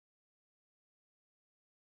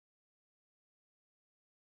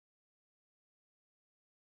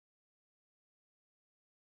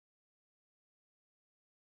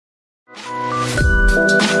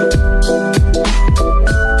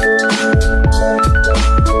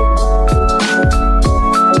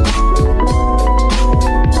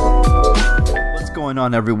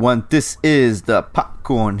on, everyone? This is the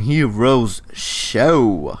Popcorn Heroes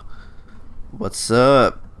Show. What's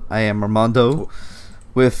up? I am Armando.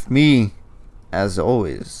 With me, as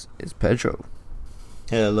always, is Pedro.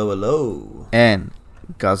 Hello, hello. And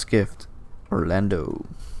God's Gift, Orlando.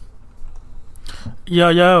 Yo,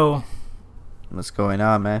 yo. What's going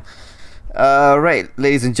on, man? Right,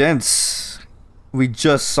 ladies and gents. We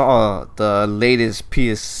just saw the latest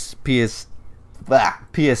PS5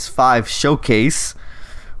 showcase,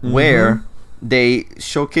 where they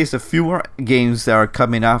showcased a few more games that are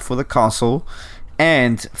coming out for the console,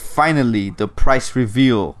 and finally the price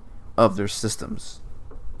reveal of their systems.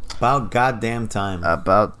 About goddamn time.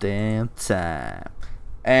 About damn time.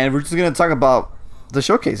 And we're just gonna talk about the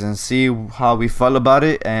showcase and see how we felt about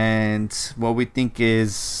it and what we think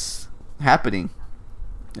is happening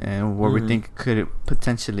and where we think could it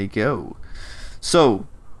potentially go. So,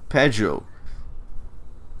 Pedro,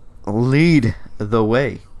 lead the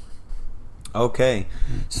way. Okay.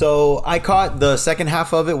 So I caught the second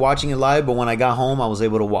half of it watching it live, but when I got home, I was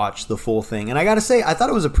able to watch the full thing. And I got to say, I thought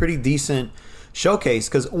it was a pretty decent showcase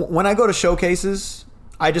because when I go to showcases,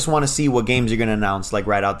 I just want to see what games you're going to announce, like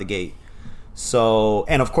right out the gate. So,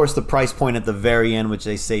 and of course the price point at the very end, which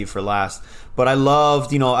they save for last. But I loved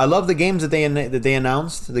the games that they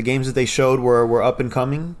announced. The games that they showed were up and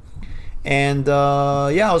coming. And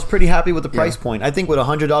I was pretty happy with the price point. I think with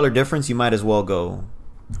 $100 difference, you might as well go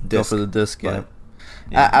for the disc. Yeah.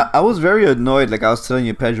 Yeah. I was very annoyed, like I was telling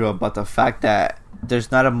you, Pedro, about the fact that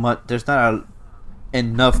there's not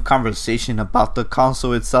enough conversation about the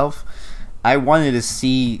console itself. I wanted to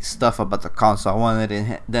see stuff about the console. I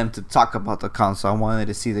wanted them to talk about the console. I wanted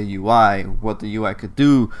to see the UI, what the UI could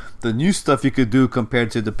do, the new stuff you could do compared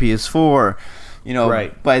to the PS4.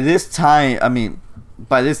 Right. By this time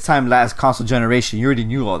last console generation, you already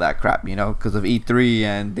knew all that crap, because of E3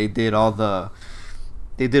 and they did all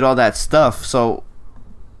that stuff. So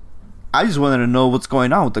I just wanted to know what's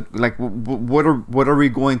going on with what are we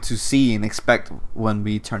going to see and expect when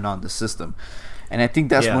we turn on the system. And I think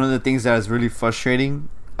that's one of the things that is really frustrating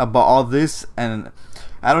about all this. And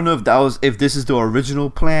I don't know if this is the original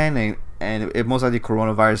plan and if most likely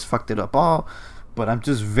coronavirus fucked it up all. But I'm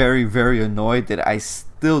just very, very annoyed that I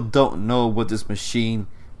still don't know what this machine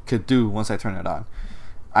could do once I turn it on.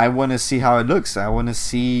 I want to see how it looks. I want to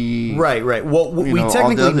see... Right. Well, we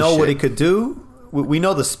technically know what it could do. We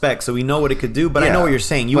know the specs, so we know what it could do. But I know what you're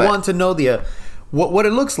saying. You want to know the... What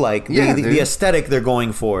it looks like, the aesthetic they're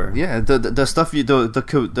going for. Yeah, the stuff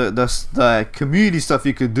the community stuff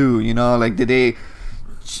you could do.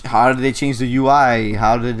 How did they change the UI?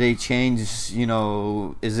 How did they change? Is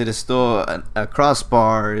it still a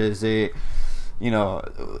crossbar? Is it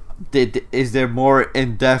is there more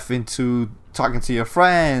in depth into talking to your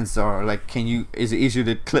friends, or is it easier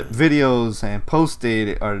to clip videos and post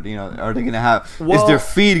it, or are they gonna have is their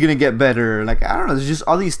feed gonna get better? I don't know, there's just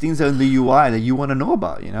all these things in the UI that you want to know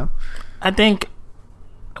about. I think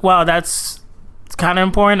that's kind of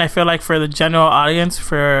important. I feel like for the general audience,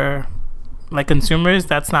 for consumers,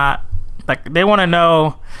 that's not they want to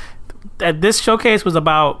know that this showcase was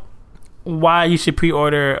about why you should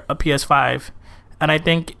pre-order a PS5, and I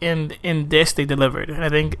think in this they delivered. And I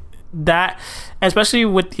think that, especially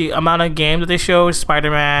with the amount of games that they showed,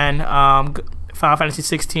 Spider-Man, Final Fantasy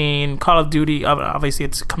 16, Call of Duty, obviously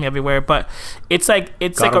it's coming everywhere, but it's God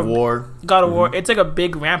of War. It's like a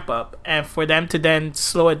big ramp up, and for them to then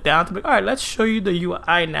slow it down to be, all right, let's show you the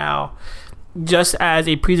UI now, just as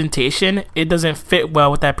a presentation, it doesn't fit well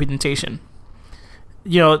with that presentation.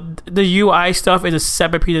 The UI stuff is a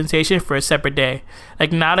separate presentation for a separate day.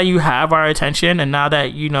 Now that you have our attention, and now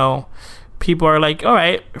that people are like, all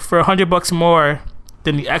right, for $100 more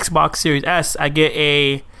than the Xbox Series S, I get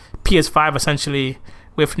a PS5 essentially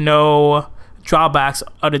with no drawbacks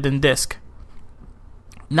other than disc.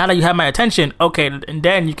 Now that you have my attention, okay, and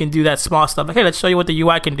then you can do that small stuff. Hey, let's show you what the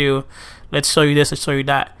UI can do. Let's show you this. Let's show you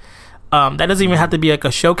that. That doesn't even have to be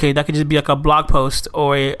a showcase. That could just be a blog post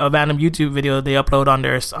or a random YouTube video they upload on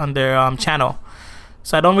their channel.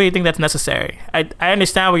 So I don't really think that's necessary. I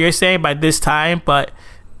understand what you're saying by this time, but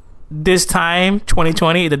this time,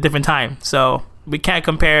 2020, is a different time. So we can't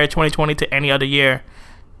compare 2020 to any other year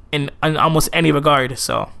in almost any regard.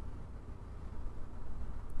 So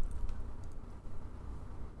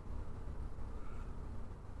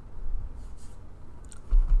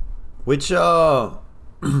which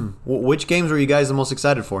games were you guys the most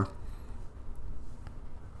excited for?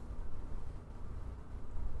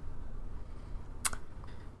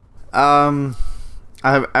 I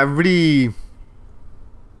really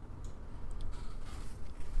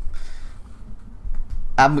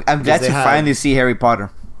I'm glad to finally see Harry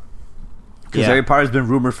Potter. Because Harry Potter's been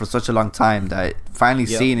rumored for such a long time that finally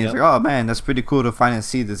seeing it, it's like, oh man, that's pretty cool to finally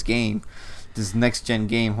see this game, this next gen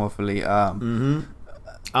game. Hopefully,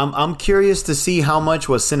 I'm curious to see how much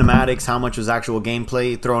was cinematics, how much was actual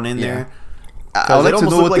gameplay thrown in there. I would like to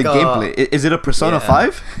know what the gameplay is. It a Persona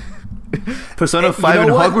 5? Persona 5 in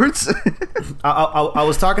Hogwarts? I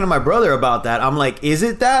was talking to my brother about that. I'm like, is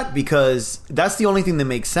it that? Because that's the only thing that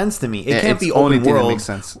makes sense to me. It can't be open world. That makes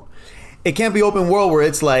sense. It can't be open world where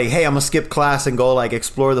it's like, hey, I'm gonna skip class and go like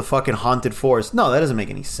explore the fucking haunted forest. No, that doesn't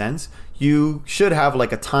make any sense. You should have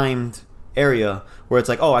like a timed area where it's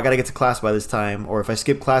like, oh, I gotta get to class by this time, or if I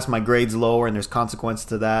skip class, my grade's lower and there's consequence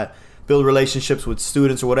to that. Build relationships with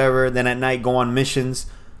students or whatever. Then at night, go on missions,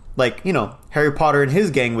 like Harry Potter and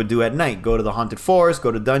his gang would do at night. Go to the haunted forest,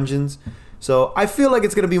 go to dungeons. So I feel like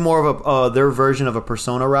it's gonna be more of a their version of a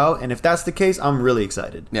Persona route, and if that's the case, I'm really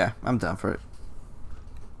excited. Yeah, I'm down for it.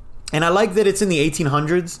 And I like that it's in the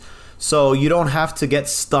 1800s, so you don't have to get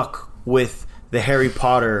stuck with the Harry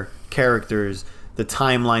Potter characters, the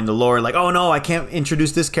timeline, the lore. Like, oh no, I can't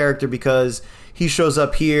introduce this character because he shows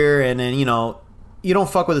up here, and then you don't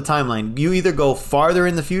fuck with the timeline. You either go farther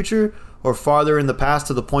in the future or farther in the past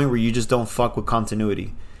to the point where you just don't fuck with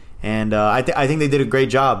continuity. And I think they did a great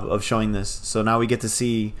job of showing this. So now we get to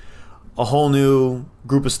see a whole new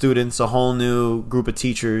group of students, a whole new group of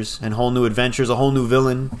teachers, and whole new adventures, a whole new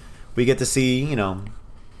villain. We get to see,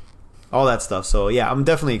 all that stuff. So yeah, I'm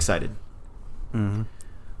definitely excited. Mm-hmm.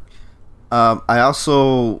 I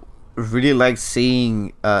also really like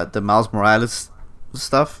seeing the Miles Morales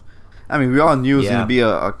stuff. I mean, we all knew it was gonna be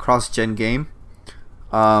a cross-gen game.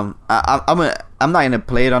 I'm not gonna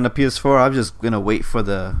play it on the PS4. I'm just gonna wait for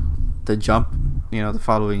the jump, the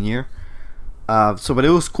following year. But it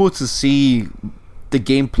was cool to see the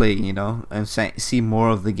gameplay, and see more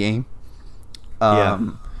of the game.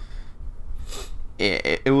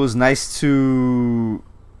 It was nice to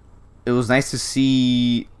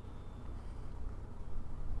see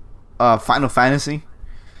Final Fantasy.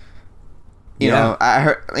 You know, I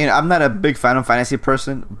heard, I'm not a big Final Fantasy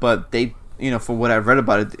person, but they, for what I've read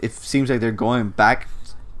about it, it seems like they're going back,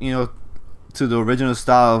 to the original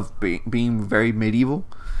style of being very medieval.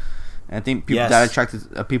 And I think that attracted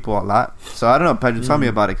people a lot. So I don't know, Pedro, tell me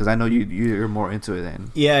about it, because I know you're more into it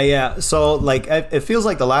than. Yeah. So like, it feels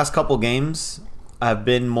like the last couple games have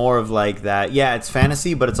been more of like that. Yeah, it's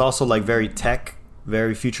fantasy, but it's also like very tech,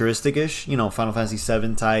 very futuristic-ish. Final Fantasy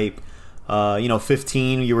 7 type.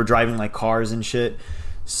 15, you were driving like cars and shit.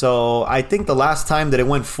 So I think the last time that it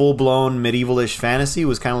went full-blown medieval-ish fantasy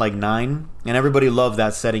was kind of like 9, and everybody loved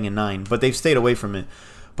that setting in 9, but they've stayed away from it.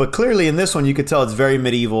 But clearly in this one, you could tell it's very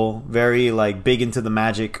medieval, very like big into the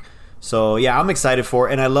magic. So yeah, I'm excited for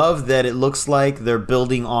it, and I love that it looks like they're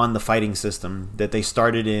building on the fighting system that they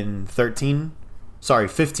started in 15.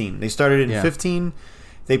 They started in 15.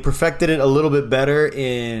 They perfected it a little bit better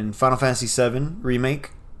in Final Fantasy 7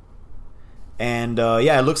 Remake. And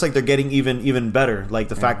it looks like they're getting even better. Like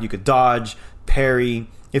the fact you could dodge, parry.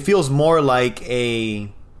 It feels more like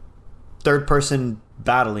a third-person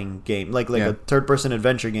battling game, like a third-person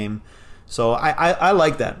adventure game. So I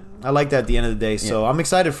like that. I like that at the end of the day. So I'm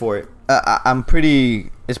excited for it.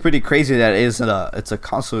 It's pretty crazy that it's a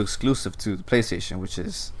console exclusive to the PlayStation, which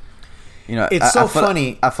is, it's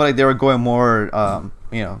funny. I feel like they were going more,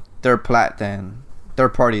 third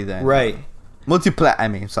party than right. Multi-plat. I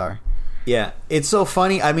mean, sorry. Yeah, it's so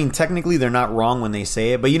funny. I mean, technically they're not wrong when they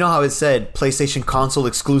say it, but you know how it said PlayStation console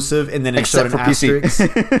exclusive, and then it showed an asterisk.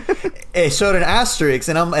 It showed an asterisk,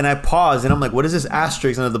 and I paused, and I'm like, "What is this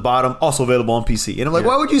asterisk?" And at the bottom, also available on PC. And I'm like,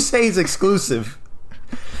 "Why would you say it's exclusive?"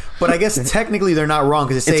 But I guess technically they're not wrong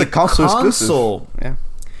because it's a console exclusive.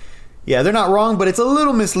 Yeah, they're not wrong, but it's a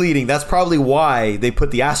little misleading. That's probably why they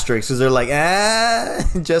put the asterisk, because they're like,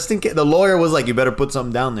 just in case. The lawyer was like, "You better put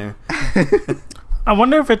something down there." I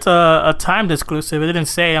wonder if it's a timed exclusive. It didn't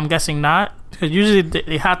say. I'm guessing not, because usually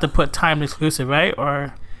they have to put timed exclusive, right?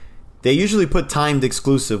 Or they usually put timed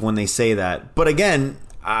exclusive when they say that. But again,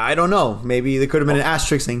 I don't know. Maybe there could have been an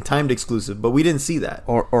asterisk saying timed exclusive, but we didn't see that.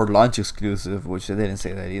 Or launch exclusive, which they didn't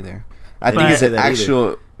say that either. I think it's an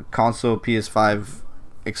actual console PS5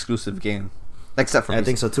 exclusive game, except for I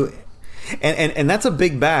think so too. And that's a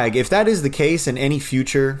big bag. If that is the case, and any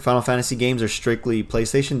future Final Fantasy games are strictly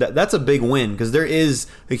PlayStation, that's a big win, because there is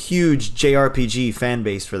a huge JRPG fan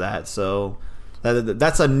base for that. So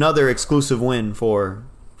that's another exclusive win for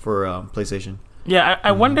PlayStation. Yeah,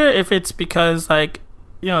 I wonder if it's because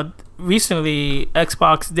recently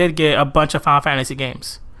Xbox did get a bunch of Final Fantasy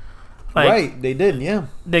games. Right, they did. Yeah,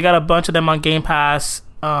 they got a bunch of them on Game Pass,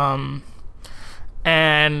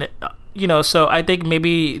 and. So I think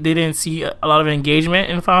maybe they didn't see a lot of engagement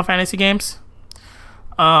in Final Fantasy games.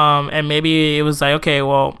 And maybe it was like, okay,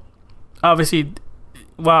 well, obviously,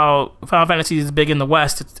 while Final Fantasy is big in the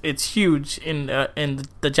West, it's huge in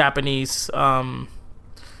the Japanese.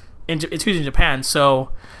 It's huge in Japan,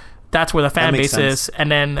 so that's where the fan base is.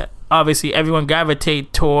 And then obviously everyone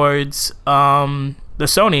gravitate towards the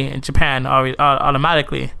Sony in Japan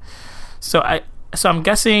automatically. So I'm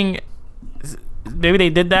guessing maybe they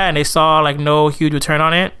did that and they saw like no huge return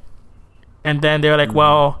on it, and then they're like,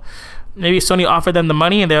 well, maybe Sony offered them the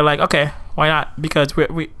money and they're like, okay, why not? Because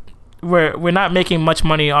we're not making much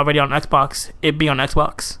money already on Xbox. It be on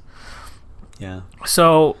Xbox. Yeah.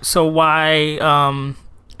 So why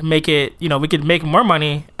make it? You know, we could make more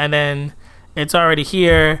money, and then it's already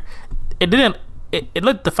here. It didn't. It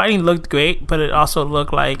looked. The fighting looked great, but it also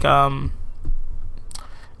looked like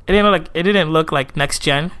It didn't look like next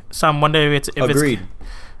gen. So I'm wondering if Agreed.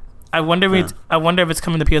 I wonder if it's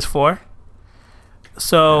coming to PS4.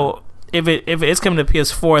 So if it is coming to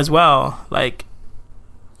PS4 as well, like,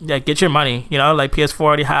 yeah, get your money. You know, like PS4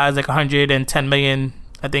 already has like 110 million,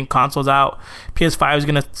 I think, consoles out. PS5 is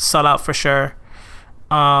gonna sell out for sure.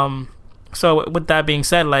 So with that being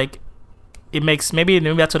said, like, it makes maybe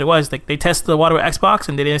that's what it was. Like, they tested the water with Xbox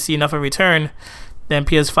and they didn't see enough of return. Then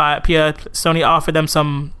Sony offered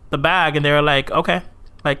them the bag, and they were like, okay,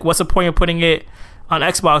 like, what's the point of putting it on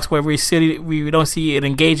Xbox where we don't see an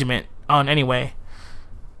engagement on anyway?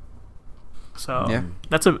 So yeah,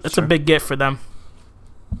 that's a big gift for them.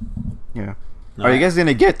 Yeah. No. Are you guys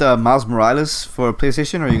gonna get Miles Morales for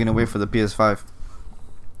PlayStation, or are you gonna wait for the PS5?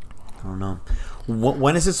 I don't know.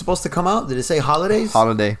 When is it supposed to come out? Did it say holidays?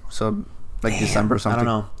 Holiday, so like December or something. I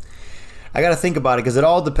don't know. I gotta think about it because it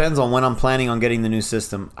all depends on when I'm planning on getting the new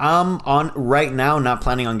system. I'm on right now, not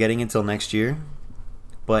planning on getting it until next year.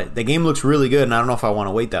 But the game looks really good, and I don't know if I want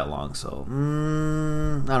to wait that long. So I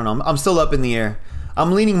don't know. I'm still up in the air.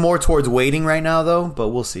 I'm leaning more towards waiting right now, though. But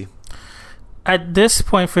we'll see. At this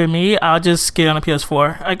point, for me, I'll just get on a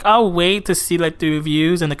PS4. Like, I'll wait to see like the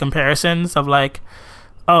reviews and the comparisons of like,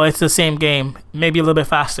 oh, it's the same game, maybe a little bit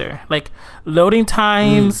faster. Like, loading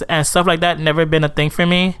times and stuff like that never been a thing for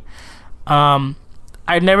me.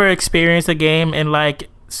 I never experienced a game in like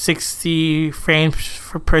 60 frames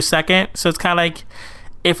per second, so it's kind of like,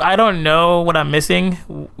 if I don't know what I'm missing,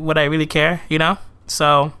 would I really care? You know?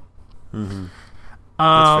 So,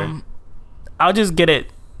 I'll just get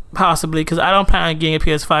it possibly because I don't plan on getting a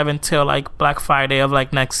PS5 until like Black Friday of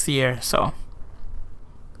like next year. So,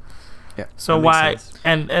 yeah. So why?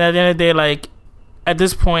 And at the end of the day, like, at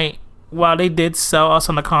this point, while they did sell us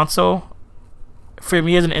on the console, for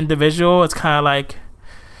me as an individual, it's kind of like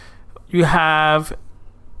you have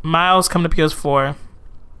Miles coming to PS4,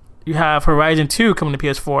 you have Horizon 2 coming to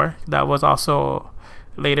PS4. That was also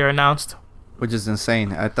later announced, which is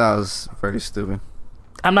insane. I thought it was very stupid.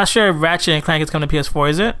 I'm not sure if Ratchet and Clank is coming to PS4.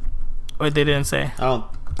 Is it, or they didn't say?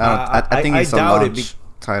 I think it's a launch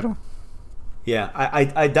title. Yeah,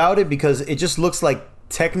 I doubt it because it just looks like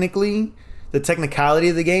technically the technicality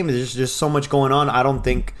of the game is just so much going on. I don't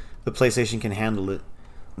think the PlayStation can handle it.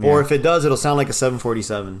 Yeah. Or if it does, it'll sound like a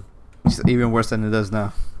 747. It's even worse than it does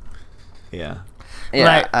now. Yeah.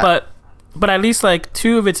 Right, but at least like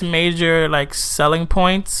two of its major like selling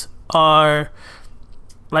points are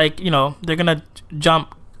like, you know, they're gonna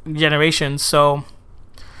jump generations. So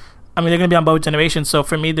I mean, they're gonna be on both generations. So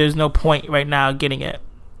for me, there's no point right now getting it.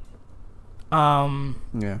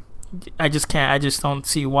 Yeah. I just can't. I just don't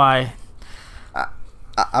see why.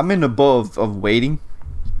 I'm in the boat of waiting.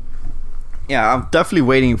 Yeah, I'm definitely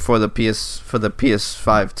waiting for the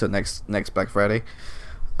PS5 to next Black Friday.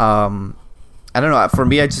 I don't know. For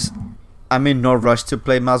me, I'm in no rush to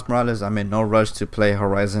play Miles Morales. I'm in no rush to play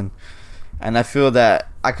Horizon, and I feel that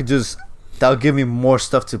that'll give me more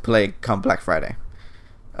stuff to play come Black Friday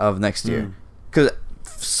of next year. Because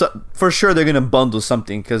for sure they're gonna bundle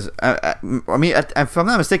something. Because I mean, if I'm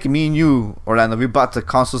not mistaken, me and you, Orlando, we bought the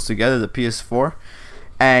consoles together, the PS4,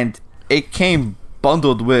 and it came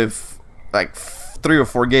bundled with like 3 or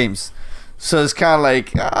 4 games. So it's kind of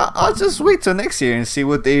like, I'll just wait till next year and see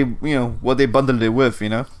what they bundled it with, you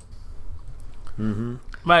know.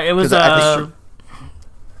 But it was I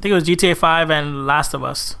think it was GTA 5 and Last of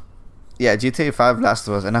Us. Yeah, GTA 5, Last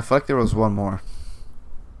of Us, and I feel like there was one more.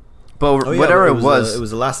 But it was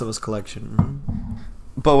the Last of Us collection.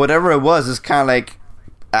 But whatever it was, it's kind of like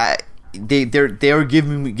they were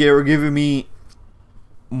giving me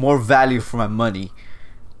more value for my money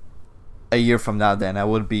a year from now than I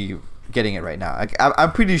would be getting it right now.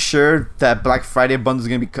 I'm pretty sure that Black Friday bundle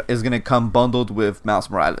is gonna come bundled with Miles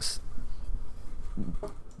Morales,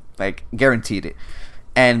 like guaranteed it,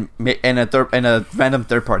 and a random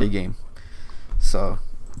third party game. So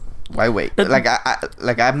Why wait?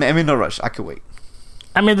 I'm in no rush. I could wait.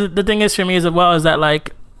 I mean, the thing is for me as well is that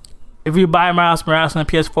like, if you buy Miles Morales on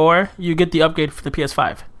the PS4, you get the upgrade for the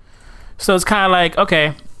PS5. So it's kind of like,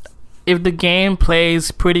 okay, if the game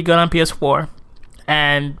plays pretty good on PS4,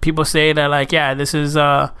 and people say that like, yeah, this is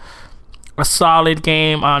a solid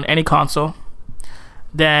game on any console,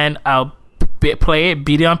 then I'll play it,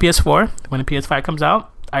 beat it on PS4 when the PS5 comes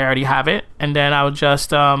out. I already have it, and then I'll just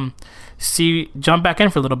jump back in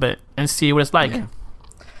for a little bit and see what it's like. Yeah.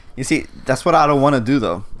 You see, that's what I don't want to do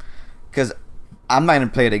though, because I'm not gonna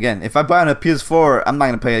play it again. If I buy on a PS4, I'm not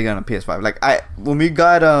gonna play it again on a PS5. Like when we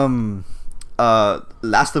got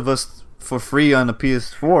Last of Us for free on the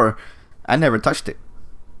PS4, I never touched it.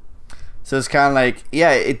 So it's kind of like,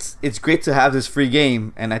 yeah, it's great to have this free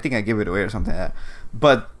game, and I think I give it away or something like that.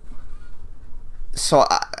 But so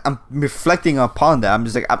I'm reflecting upon that. I'm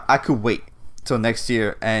just like, I could wait till next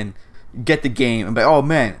year and get the game and be like, oh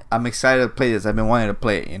man, I'm excited to play this. I've been wanting to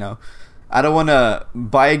play it, you know. I don't want to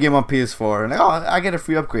buy a game on PS4 and like, oh, I get a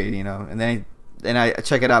free upgrade, you know, and then I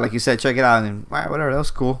check it out, like you said, check it out, and whatever, that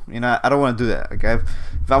was cool, you know. I don't want to do that. Like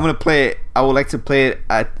if I'm gonna play it, I would like to play it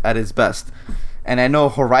at its best, and I know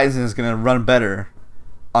Horizon is gonna run better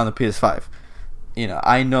on the PS5. You know,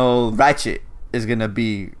 I know Ratchet is gonna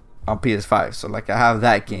be on PS5, so like I have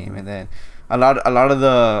that game, and then a lot of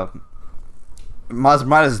the Miles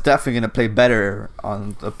Morales is definitely gonna play better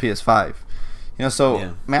on the PS5. You know, so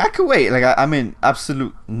yeah. Man, I could wait. Like I'm in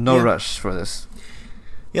absolute no rush for this.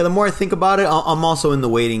 Yeah, the more I think about it, I'm also in the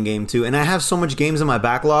waiting game too, and I have so much games in my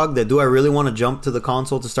backlog that do I really want to jump to the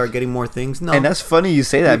console to start getting more things? No. And that's funny you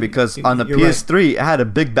say that because on the PS3 I had a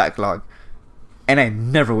big backlog, and I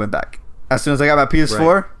never went back. As soon as I got my PS4.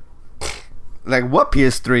 Right. Like what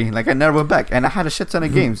PS3? Like I never went back, and I had a shit ton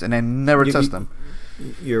of games, and I never touched them.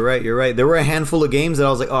 You're right. There were a handful of games that I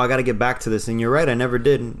was like, oh, I got to get back to this, and you're right, I never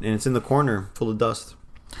did, and it's in the corner, full of dust.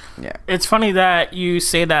 Yeah, it's funny that you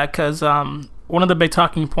say that because one of the big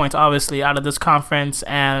talking points, obviously, out of this conference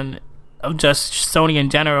and of just Sony in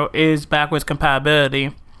general is backwards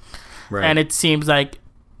compatibility, right? And it seems like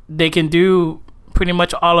they can do pretty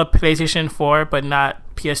much all of PlayStation 4, but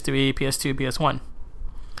not PS3, PS2, PS1.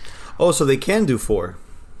 Oh, so they can do 4.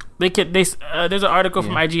 There's an article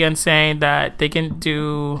from IGN saying that they can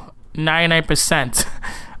do 99%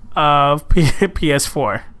 of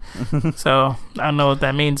PS4. So I don't know what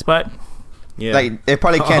that means, but yeah, like they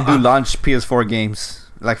probably can't do launch PS4 games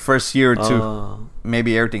like first year or two.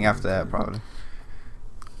 Maybe everything after that probably.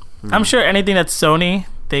 I'm sure anything that's Sony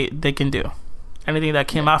they can do. Anything that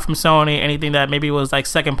came out from Sony, anything that maybe was like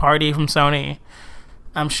second party from Sony,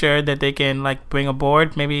 I'm sure that they can like bring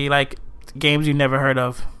aboard. Maybe like games you never heard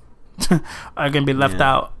of are gonna be left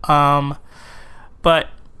out. But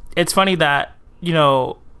it's funny that, you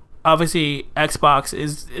know, obviously Xbox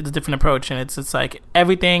is a different approach, and it's like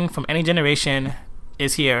everything from any generation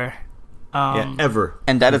is here. Ever.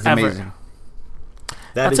 And that is amazing.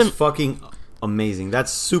 That is fucking amazing.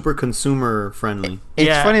 That's super consumer friendly.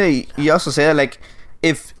 It's funny that you also say that, like,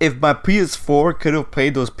 if my PS4 could have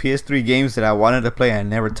played those PS3 games that I wanted to play and I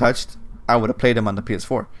never touched, I would have played them on the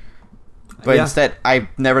PS4. But instead, I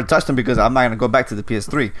never touched them because I'm not going to go back to the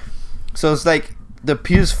PS3. So it's like the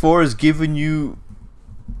PS4 is giving you...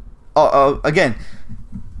 again,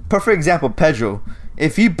 perfect example, Pedro.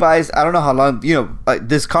 If he buys, I don't know how long, you know,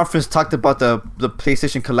 this conference talked about the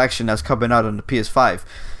PlayStation collection that's coming out on the PS5.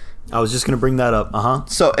 I was just gonna bring that up.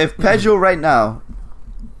 So if Pedro right now,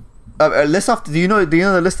 list off. Do you know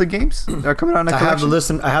the list of games that are coming out in the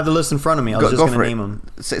collection? I have the list in front of me. I was just gonna name them.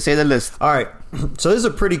 Say the list. All right. So this is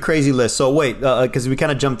a pretty crazy list. So wait, because we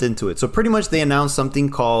kind of jumped into it. So pretty much they announced something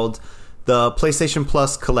called the PlayStation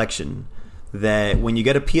Plus collection. That when you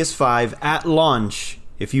get a PS5 at launch,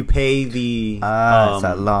 if you pay the it's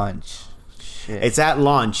at launch. Shit. It's at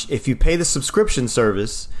launch. If you pay the subscription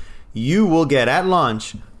service, you will get at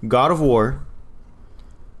launch God of War,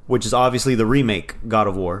 which is obviously the remake God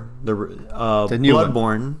of War, the new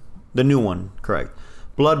Bloodborne, the new one, correct?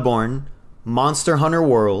 Bloodborne, Monster Hunter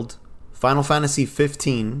World, Final Fantasy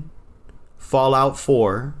 15, Fallout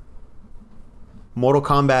 4, Mortal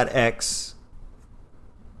Kombat X,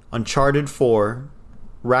 Uncharted 4,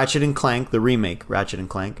 Ratchet and Clank, the remake Ratchet and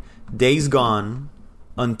Clank, Days Gone,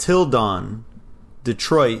 Until Dawn,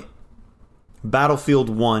 Detroit, Battlefield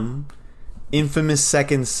 1, Infamous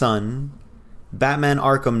Second Son, Batman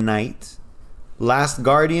Arkham Knight, Last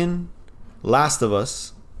Guardian, Last of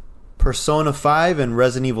Us, Persona 5, and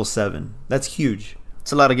Resident Evil 7. That's huge.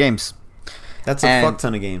 It's a lot of games. That's a fuck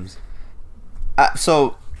ton of games.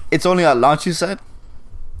 So it's only at launch, you said?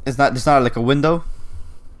 It's not like a window?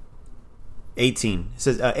 18. It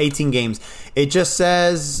says 18 games. It just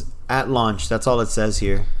says at launch. That's all it says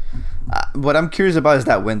here. What I'm curious about is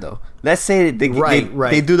that window. Let's say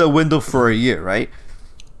they do the window for a year, right?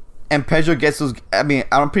 And Pedro gets those. I mean,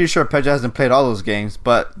 I'm pretty sure Pedro hasn't played all those games,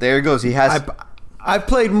 but there he goes. He has. I've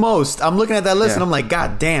played most. I'm looking at that list and I'm like,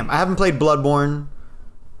 God damn! I haven't played Bloodborne.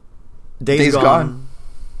 Days Gone.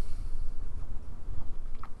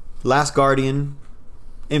 Last Guardian,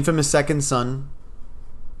 Infamous Second Son.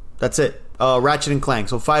 That's it. Ratchet and Clank.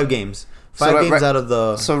 So 5 games. 5 games out of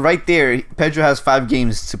the. So right there, Pedro has 5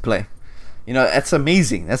 games to play. You know, that's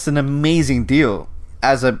amazing. That's an amazing deal.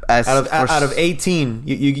 Out of 18,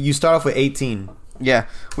 you start off with 18. Yeah,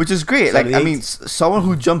 which is great. Like, I mean, someone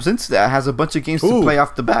who jumps into that has a bunch of games to play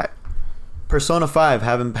off the bat. Persona 5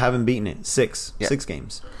 haven't beaten it. 6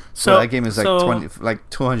 games. So that game is like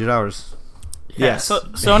 200 hours. Yeah. Yes. So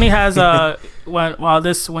Sony has when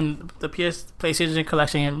the PlayStation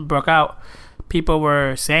collection broke out, people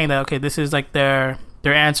were saying that this is like their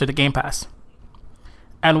answer to Game Pass.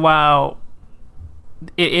 And while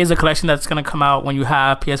it is a collection that's going to come out when you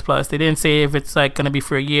have PS Plus, they didn't say if it's like going to be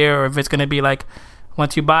for a year or if it's going to be like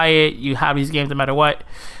once you buy it, you have these games no matter what.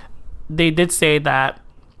 They did say that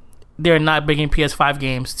they're not bringing PS5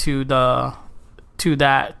 games to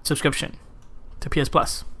that subscription to PS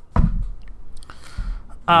Plus.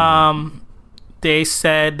 They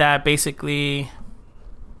said that basically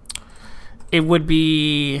it'd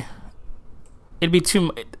be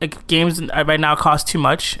too games right now cost too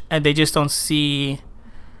much, and they just don't see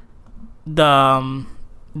the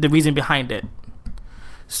reason behind it.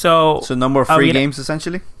 So no more free games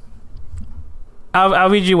essentially. I'll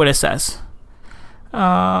read you what it says.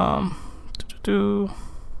 Alright,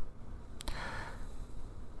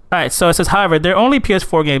 so it says, however, they're only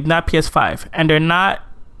PS4 games, not PS5, and they're not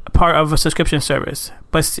part of a subscription service,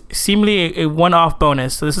 but seemingly a one-off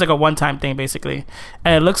bonus. So this is like a one-time thing, basically,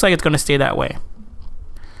 and it looks like it's going to stay that way.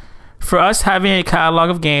 For us, having a catalog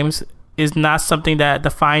of games is not something that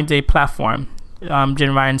defines a platform,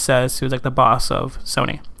 Jim Ryan says, who's like the boss of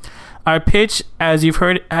Sony. Our pitch, as you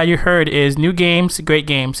heard, is new games, great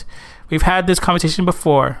games. We've had this conversation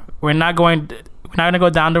before. We're not going to go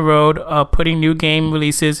down the road of putting new game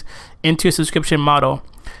releases into a subscription model.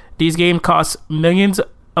 These games cost millions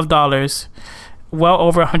of dollars, well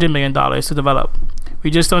over $100 million to develop. We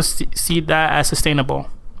just don't see that as sustainable.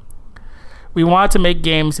 We want to make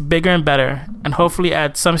games bigger and better, and hopefully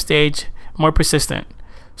at some stage more persistent.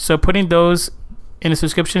 So putting those in a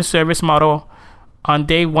subscription service model on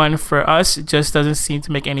day one for us just doesn't seem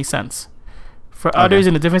to make any sense. For others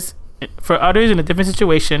in a different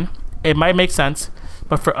situation, it might make sense,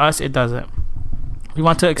 but for us, it doesn't. We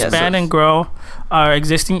want to expand and grow our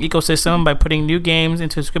existing ecosystem by putting new games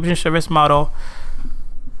into a subscription service model.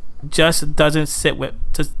 Just doesn't sit with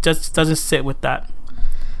that.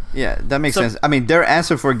 Yeah, that makes sense. I mean, their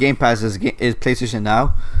answer for Game Pass is PlayStation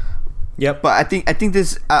Now. Yep. But I think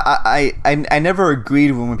this I never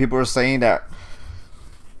agreed when people were saying that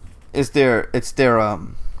it's their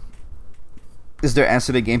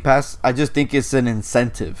answer to Game Pass. I just think it's an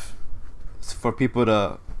incentive for people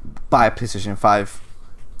to buy a PlayStation 5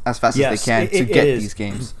 as fast as they can to get these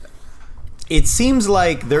games. It seems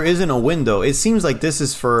like there isn't a window. It seems like this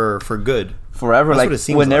is for good. Forever. That's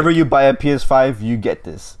like whenever you buy a PS5, you get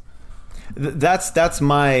this. That's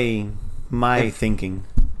my thinking.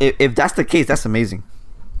 If that's the case, that's amazing.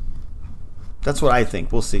 That's what I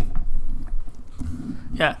think. We'll see.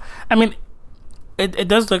 Yeah. I mean, it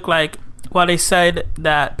does look like while they said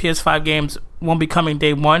that PS5 games won't be coming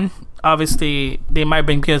day one, obviously they might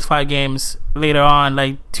bring PS5 games later on,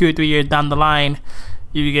 like 2 or 3 years down the line.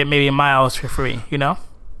 You get maybe Miles for free, you know?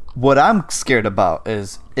 What I'm scared about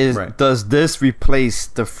is does this replace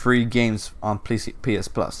the free games on PS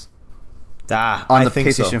Plus? On the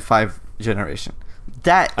PlayStation 5 generation.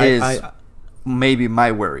 That is maybe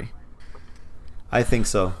my worry. I think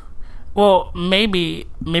so. Well, maybe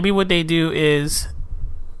what they do is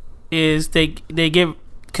they give,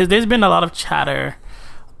 because there's been a lot of chatter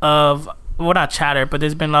of, well, not chatter, but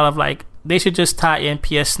there's been a lot of like, they should just tie in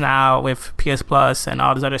PS Now with PS Plus and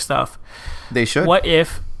all this other stuff. They should. What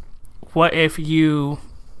if you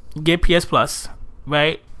get PS Plus,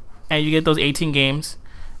 right, and you get those 18 games,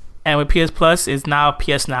 and with PS Plus is now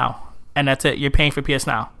PS Now, and that's it. You're paying for PS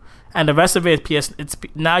Now, and the rest of it is PS. It's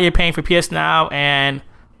now you're paying for PS Now and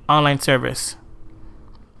online service,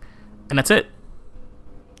 and that's it.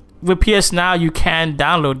 With PS Now, you can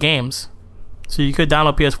download games, so you could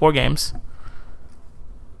download PS4 games.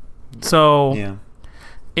 So yeah,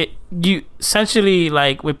 you essentially,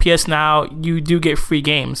 like with PS Now, you do get free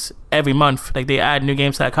games every month. Like they add new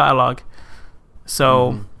games to that catalog.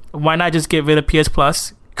 So why not just get rid of PS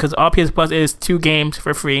Plus? Because all PS Plus is 2 games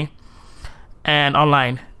for free, and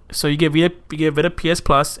online. So you get rid of PS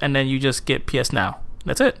Plus, and then you just get PS Now.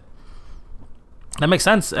 That's it. That makes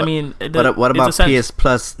sense. I mean, what about PS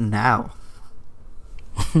Plus Now?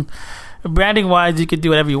 Branding wise, you could do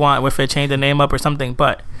whatever you want with it, change the name up or something.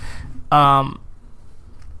 But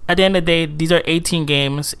at the end of the day, these are 18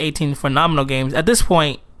 games, 18 phenomenal games. At this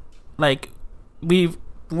point, like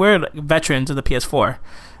we're veterans of the PS4.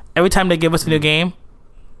 Every time they give us a new game,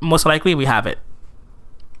 most likely we have it.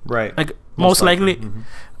 Right. Like most likely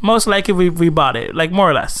we bought it. Like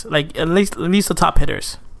more or less. Like at least the top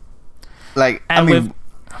hitters. Like And I mean,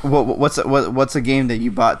 what's a game that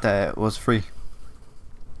you bought that was free?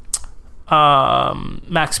 Mad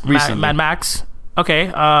Max. Okay.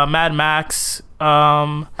 Mad Max.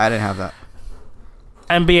 I didn't have that.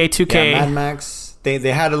 NBA 2K. Yeah, Mad Max. They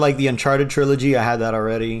had like the Uncharted trilogy. I had that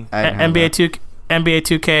already. NBA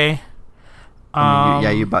 2K. I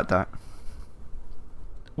mean, you bought that.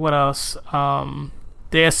 What else?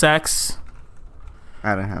 Deus Ex.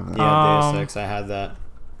 I didn't have that. Yeah, Deus Ex. I had that.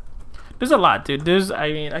 There's a lot, dude.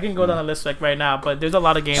 I can go down the list like right now, but there's a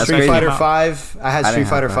lot of games. Street Fighter 5. I had Street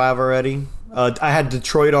Fighter 5 already. I had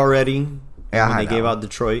Detroit already. Yeah, when they gave out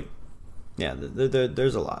Detroit. Yeah,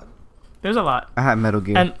 there's a lot. There's a lot. I had Metal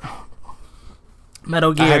Gear. And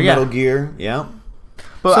Metal Gear. I had Metal Gear. Yeah.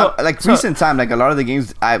 But recent time, like a lot of the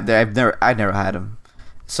games I've never had them.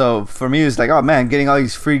 So for me, it's like, oh man, getting all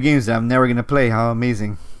these free games that I'm never gonna play. How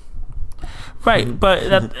amazing! Right,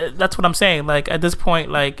 but that's what I'm saying. Like at this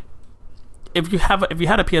point, like if you had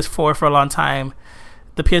a PS4 for a long time,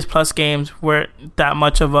 the PS Plus games weren't that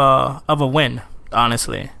much of a win,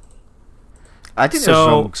 honestly. I think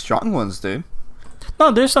there's strong ones, dude.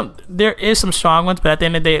 No, there is some strong ones, but at the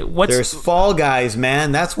end of the day, there's Fall Guys,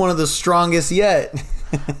 man. That's one of the strongest yet.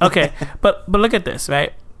 Okay, but look at this,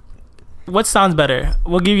 right? What sounds better?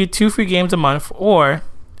 We'll give you 2 free games a month, or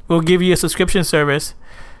we'll give you a subscription service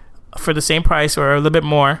for the same price or a little bit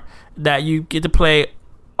more that you get to play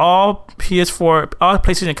all PS4, all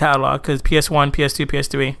PlayStation catalog, because PS1, PS2,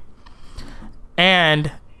 PS3,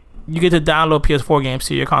 and you get to download PS4 games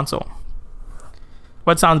to your console.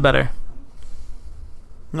 What sounds better?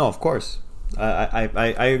 No, of course. I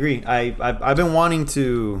agree. I've been wanting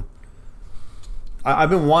to.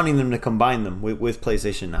 I've been wanting them to combine them with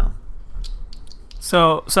PlayStation Now.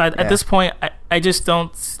 So at this point, I just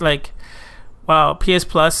don't like. Wow, PS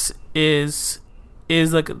Plus is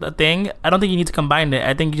like a thing. I don't think you need to combine it.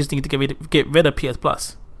 I think you just need to get rid of PS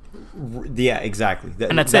Plus. Yeah, exactly.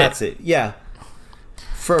 And that's it. Yeah.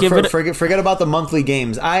 Forget about the monthly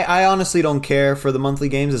games. I honestly don't care for the monthly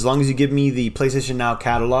games as long as you give me the PlayStation Now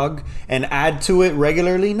catalog and add to it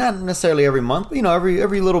regularly. Not necessarily every month, but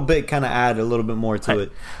every little bit, kind of add a little bit more to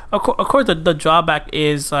it. Of course, the drawback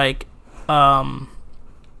is like,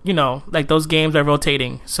 like those games are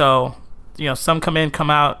rotating. So some come in,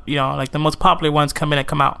 come out. Like the most popular ones come in and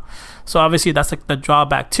come out. So obviously that's like the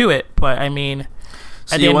drawback to it. But I mean,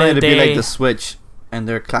 so you want it to be like the Switch and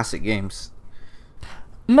their classic games.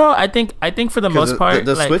 No, I think for the most part,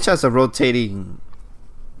 the Switch has a rotating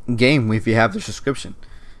game if you have the subscription.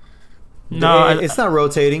 No, it's not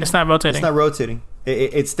rotating. It's not rotating. It's not rotating.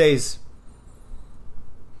 It stays.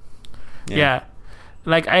 Yeah.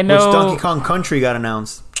 Like I know. Which Donkey Kong Country got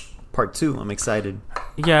announced, Part 2. I'm excited.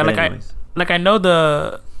 Yeah, I know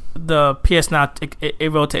the PS Now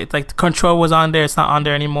it rotates. Like the Control was on there, it's not on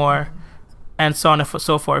there anymore, and so on and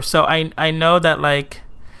so forth. So I know that like.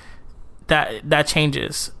 That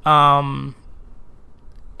changes, and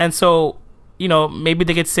so maybe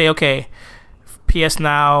they could say, okay, PS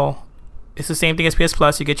Now, it's the same thing as PS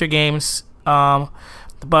Plus. You get your games, but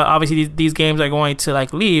obviously these games are going to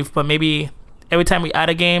like leave. But maybe every time we add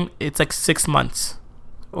a game, it's like 6 months,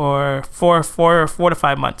 or 4 to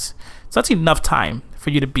 5 months. So that's enough time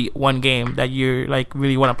for you to beat one game that you like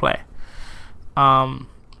really want to play.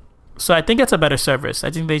 So I think that's a better service.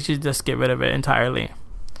 I think they should just get rid of it entirely.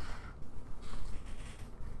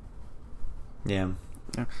 Yeah,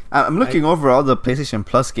 I'm looking over all the PlayStation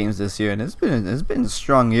Plus games this year, and it's been a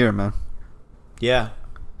strong year, man. Yeah,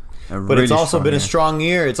 but it's also been a strong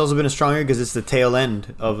year. It's also been a strong year because it's the tail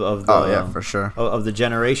end of the for sure of the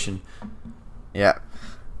generation. Yeah,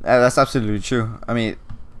 that's absolutely true. I mean,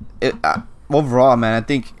 overall, man, I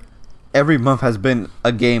think every month has been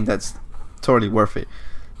a game that's totally worth it.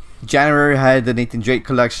 January had the Nathan Drake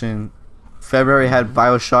collection. February had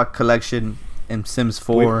BioShock collection and Sims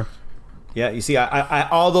 4. Yeah, you see, I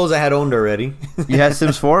all those I had owned already. You had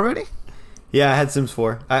Sims 4 already? Yeah, I had Sims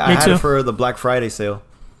 4. I had it for the Black Friday sale.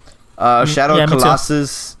 Shadow of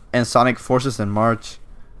Colossus and Sonic Forces in March.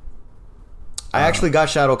 I actually got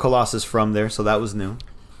Shadow Colossus from there, so that was new.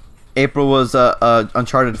 April was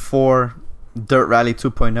Uncharted 4. Dirt Rally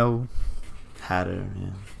 2.0. Had it. Yeah.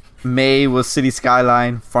 May was City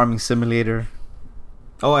Skyline Farming Simulator.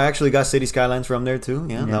 Oh, I actually got City Skylines from there too.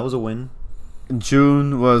 Yeah, that was a win.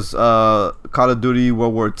 June was Call of Duty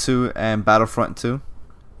World War II and Battlefront 2.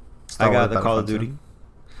 I got the Call of Duty. 2.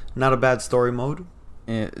 Not a bad story mode.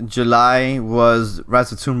 July was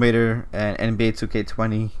Rise of Tomb Raider and NBA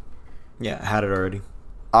 2K20. Yeah, I had it already.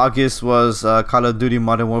 August was Call of Duty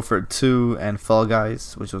Modern Warfare 2 and Fall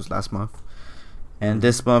Guys, which was last month. And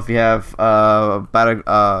this month we have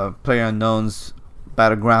PlayerUnknown's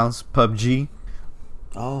Battlegrounds, PUBG.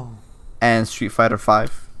 Oh. And Street Fighter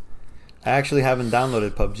 5. I actually haven't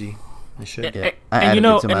downloaded PUBG. I should. Yeah, I added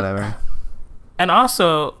it to my library. And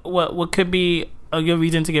also, what could be a good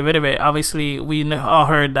reason to get rid of it? Obviously, we all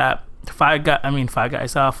heard that Fall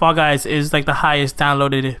Guys is like the highest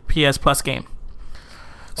downloaded PS Plus game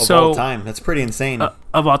of all time. That's pretty insane.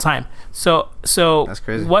 Of all time. So that's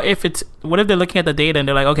crazy. What if they're looking at the data and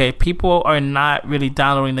they're like, okay, people are not really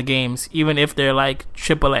downloading the games, even if they're like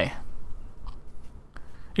AAA.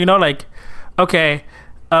 You know, like, okay,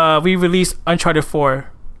 we released Uncharted 4,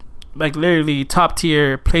 like literally top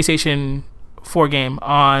tier PlayStation 4 game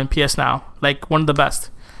on PS Now, like one of the best.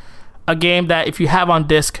 A game that if you have on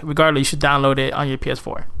disc, regardless, you should download it on your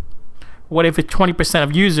PS4. What if 20%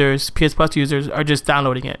 of users, PS Plus users, are just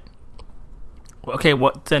downloading it? Okay,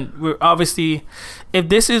 then we're obviously, if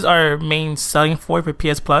this is our main selling point for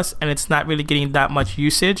PS Plus and it's not really getting that much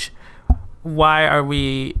usage, why are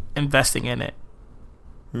we investing in it?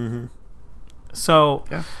 Mm-hmm. So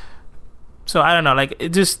I don't know, like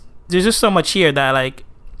there's just so much here that, like,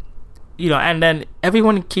 you know, and then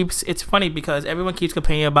it's funny because everyone keeps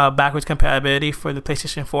complaining about backwards compatibility for the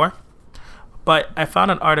PlayStation 4, but I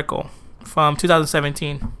found an article from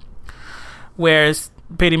 2017 where it's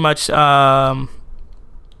pretty much Jim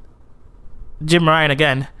Ryan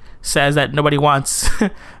again says that nobody wants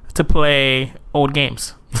to play old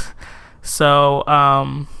games. So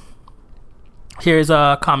here's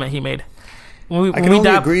a comment he made. I can only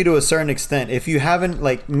agree to a certain extent. If you haven't,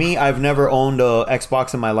 like me, I've never owned a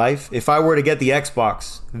Xbox in my life. If I were to get the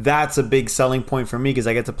Xbox, that's a big selling point for me because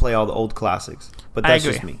I get to play all the old classics. But that's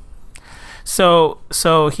just me. So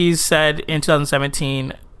he said in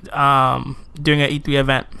 2017, during an E3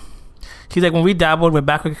 event, he's like, when we dabbled with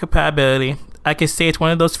backward compatibility, I can say it's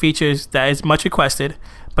one of those features that is much requested,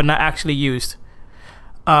 but not actually used.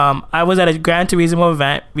 I was at a Gran Turismo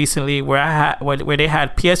event recently where they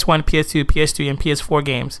had PS1, PS2, PS3, and PS4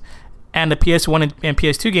 games, and the PS1 and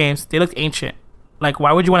PS2 games, they looked ancient. Like,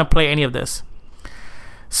 why would you want to play any of this?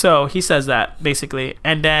 So he says that basically,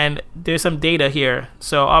 and then there's some data here.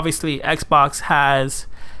 So obviously, Xbox has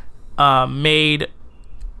made,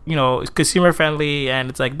 you know, consumer friendly, and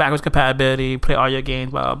it's like backwards compatibility, play all your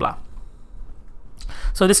games, blah blah blah.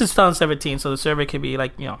 So this is 2017, so the survey could be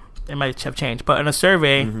like, you know, it might have changed, but in a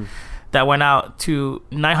survey that went out to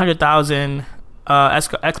 900,000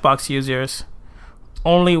 Xbox users,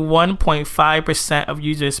 only 1.5% of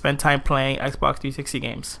users spend time playing Xbox 360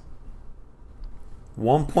 games.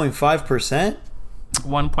 1.5%?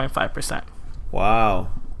 1.5%.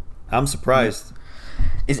 Wow. I'm surprised.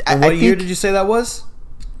 What year did you say that was?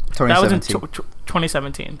 2017. That was in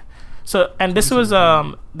 2017. So, and this was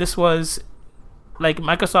like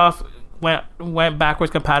Microsoft went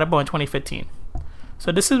backwards compatible in 2015.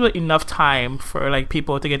 So this is enough time for like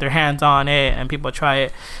people to get their hands on it and people try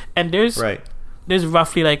it. And there's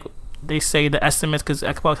roughly, like, they say the estimates, because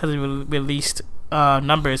Xbox hasn't released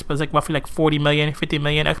numbers, but it's like roughly like 40 million, 50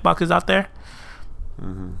 million Xboxes out there.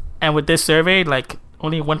 And with this survey, like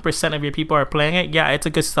only 1% of your people are playing it. Yeah, it's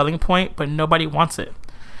a good selling point, but nobody wants it.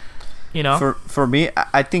 You know, for me,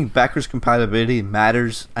 I think backwards compatibility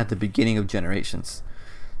matters at the beginning of generations.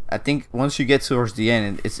 I think once you get towards the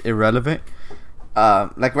end, it's irrelevant.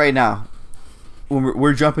 Like right now, when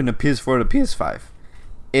we're jumping to PS4 to PS5,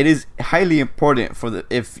 it is highly important for the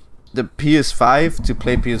PS5 to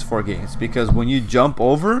play PS4 games, because when you jump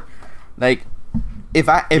over, like if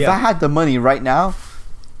I had the money right now,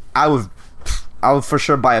 I would for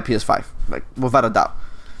sure buy a PS5, like without a doubt.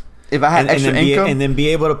 If I had extra income, and then be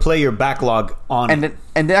able to play your backlog on and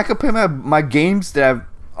then I could play my games that I've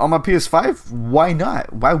on my PS5. Why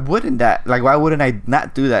not? Why wouldn't that? Like, why wouldn't I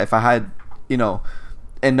not do that if I had, you know,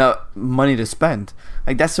 enough money to spend?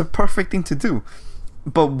 Like, that's the perfect thing to do.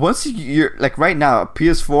 But once you're like right now,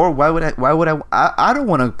 PS4, why would I don't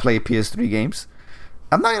want to play PS3 games.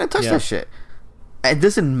 I'm not gonna touch that shit. It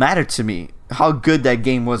doesn't matter to me how good that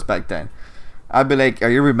game was back then. I'd be like, are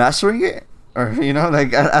you remastering it? Or, you know,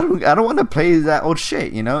 like I don't want to play that old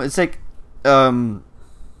shit. You know, it's like The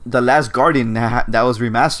Last Guardian that was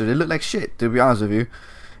remastered. It looked like shit, to be honest with you.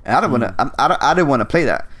 and I don't want to. I didn't want to play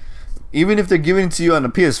that. Even if they're giving it to you on the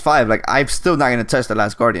PS5, like I'm still not gonna touch The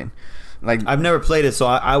Last Guardian. Like I've never played it, so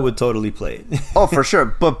I would totally play it. Oh, for sure.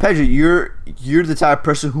 But Pedro, you're the type of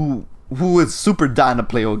person who is super down to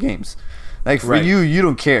play old games. Like for you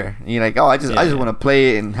don't care. You're like, oh, I just want to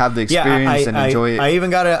play it and have the experience and enjoy it. I even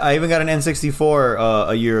got an N64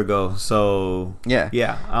 a year ago. So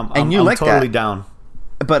yeah, I'm like totally down.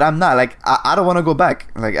 But I'm not like I don't want to go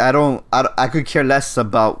back. Like I could care less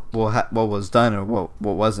about what was done or what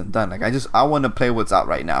wasn't done. Like I want to play what's out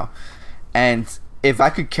right now. And if I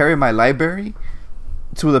could carry my library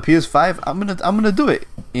to the PS5, I'm gonna do it.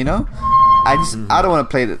 You know, I don't want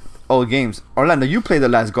to play the old games. Orlando, you play The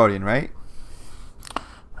Last Guardian, right?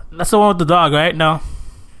 That's the one with the dog, right? No.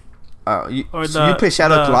 You play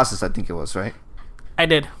Shadow of Colossus, I think it was, right? I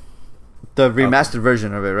did. The remastered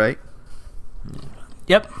version of it, right?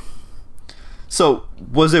 Yep. So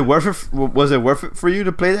was it worth it? Was it worth it for you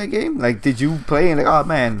to play that game? Like, did you play and like, oh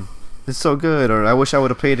man, it's so good, or I wish I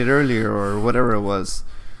would have played it earlier, or whatever it was?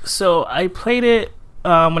 So I played it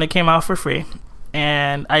when it came out for free,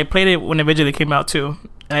 and I played it when it originally came out too.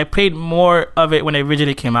 And I played more of it when it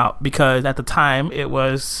originally came out because at the time it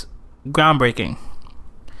was groundbreaking.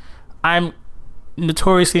 I'm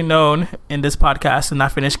notoriously known in this podcast to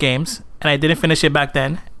not finish games, and I didn't finish it back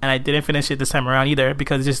then, and I didn't finish it this time around either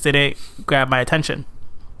because it just didn't grab my attention.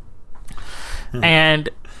 And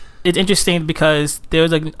it's interesting because there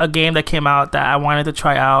was a game that came out that I wanted to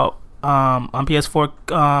try out on PS4,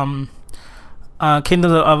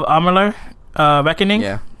 Kingdoms of Amalur, Reckoning.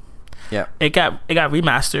 Yeah. It got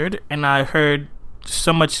remastered, and I heard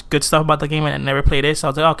so much good stuff about the game, and I never played it. So I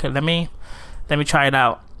was like, okay, let me try it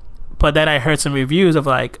out. But then I heard some reviews of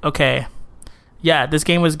like, okay, yeah, this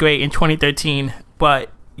game was great in 2013, but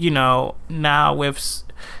now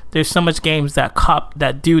there's so much games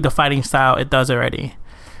that do the fighting style it does already.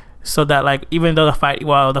 So that like even though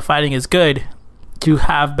the fighting is good, you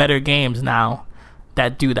have better games now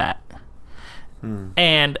that do that.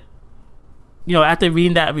 And after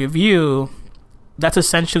reading that review, that's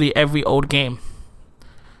essentially every old game.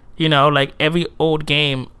 Like every old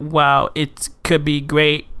game, while it could be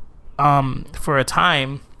great for a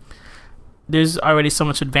time, there's already so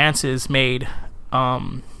much advances made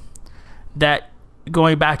that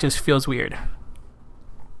going back just feels weird.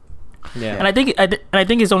 Yeah. And I think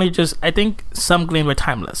it's only just, I think some games are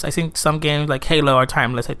timeless. I think some games like Halo are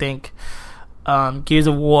timeless. I think Gears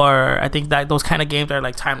of War, I think that those kind of games are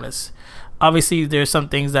like timeless. Obviously there's some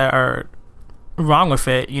things that are wrong with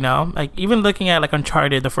it, like even looking at like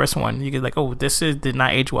Uncharted, the first one, you get like, oh, did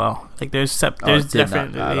not age well. Like there's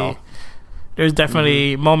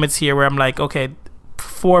definitely moments here where I'm like, okay,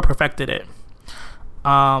 4 perfected it.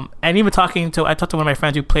 And even I talked to one of my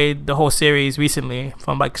friends who played the whole series recently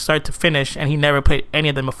from like start to finish, and he never played any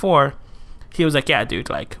of them before. He was like, yeah, dude,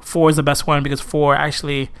 like 4 is the best one because 4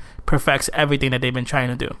 actually perfects everything that they've been trying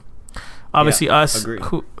to do. Obviously, us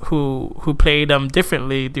who played them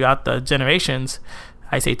differently throughout the generations,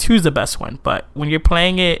 I say 2 is the best one. But when you're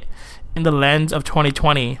playing it in the lens of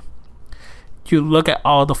 2020, you look at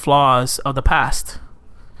all the flaws of the past.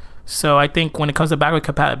 So I think when it comes to backward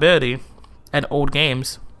compatibility and old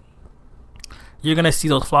games, you're gonna see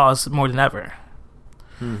those flaws more than ever.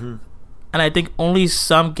 And I think only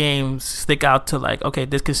some games stick out to like, okay,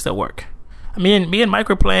 this can still work. I mean, me and Mike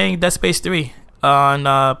were playing Dead Space 3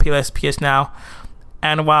 on PS Now,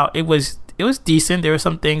 and while it was decent, there were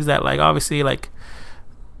some things that like obviously like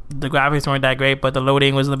the graphics weren't that great, but the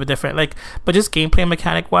loading was a little bit different. Like, but just gameplay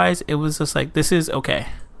mechanic wise, it was just like, this is okay.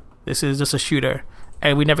 This is just a shooter,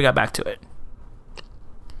 and we never got back to it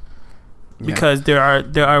because there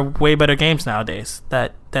are way better games nowadays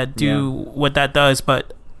that do what that does,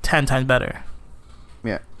 but 10 times better.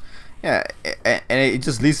 Yeah, and it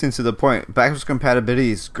just leads into the point. Backwards compatibility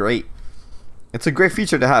is great. It's a great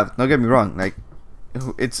feature to have. Don't get me wrong. Like,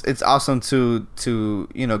 it's awesome to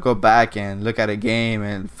go back and look at a game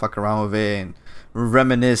and fuck around with it and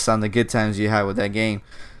reminisce on the good times you had with that game.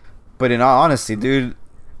 But in all honesty, dude,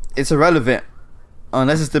 it's irrelevant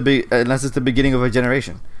unless it's the beginning of a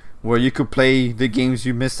generation where you could play the games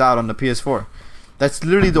you missed out on the PS4. That's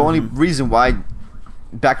literally the only reason why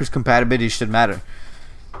backwards compatibility should matter.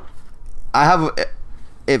 Like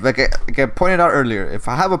I pointed out earlier, if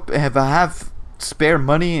I have spare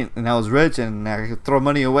money and I was rich and I could throw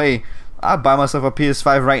money away, I'd buy myself a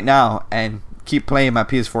PS5 right now and keep playing my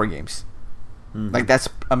PS4 games. Like, that's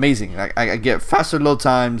amazing. Like, I get faster load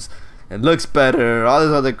times, it looks better, all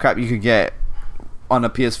this other crap you could get on a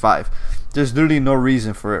PS5. There's literally no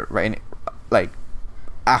reason for it right, like,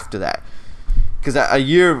 after that. Because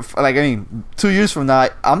 2 years from now,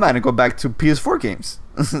 I'm not gonna go back to PS4 games.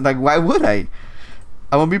 Like, why would I?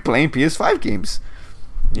 I won't be playing PS5 games.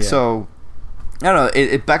 Yeah. So, I don't know.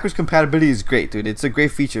 It backwards compatibility is great, dude. It's a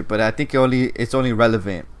great feature, but I think it's only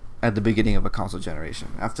relevant at the beginning of a console generation.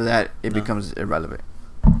 After that, it becomes irrelevant.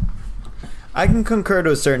 I can concur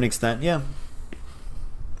to a certain extent, yeah.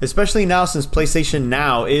 Especially now, since PlayStation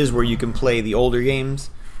Now is where you can play the older games.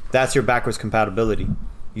 That's your backwards compatibility.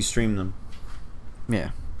 You stream them.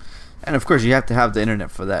 Yeah. And of course, you have to have the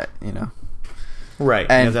internet for that, you know. Right.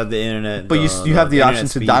 And, you have to have the internet. But you have the option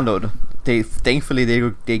to speed. download. Thankfully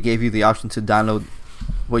they gave you the option to download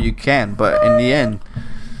what you can, but in the end,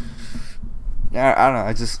 I don't know.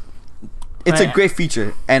 It's a great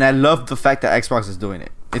feature, and I love the fact that Xbox is doing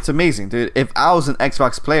it. It's amazing, dude. If I was an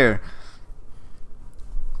Xbox player,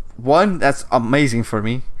 one, that's amazing for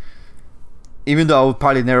me. Even though I would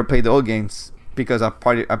probably never play the old games because I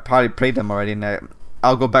probably played them already, and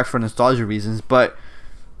I'll go back for nostalgia reasons. But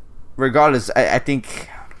regardless, I think,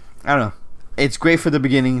 I don't know. It's great for the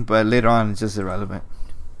beginning, but later on, it's just irrelevant.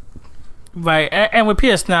 Right, and with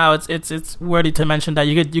PS Now, it's worthy to mention that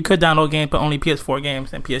you could download games, but only PS4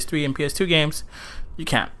 games and PS3 and PS2 games, you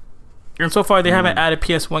can't. And so far, they haven't added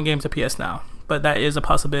PS1 games to PS Now, but that is a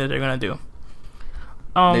possibility they're gonna do.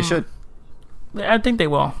 They should. I think they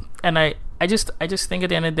will, and I just think at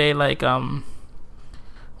the end of the day, like when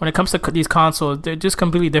it comes to these consoles, they're just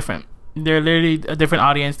completely different. They're literally a different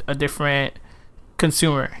audience, a different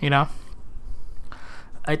consumer. You know.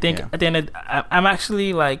 I think at the end of, I'm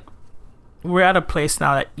actually like, we're at a place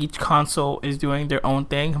now that each console is doing their own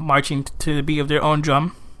thing, marching to the beat of their own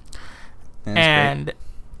drum, and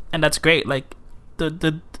that's great. Like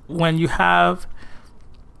the when you have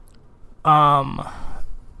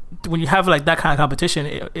like that kind of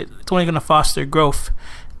competition, it's only gonna foster growth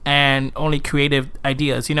and only creative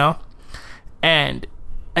ideas, you know. And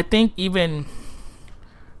I think even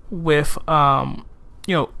with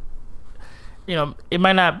it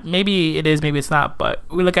might not, maybe it is, maybe it's not, but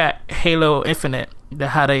we look at Halo Infinite that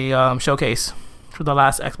had a showcase for the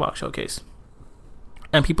last Xbox showcase,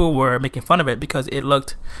 and people were making fun of it because it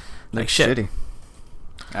looked like shit. Shitty.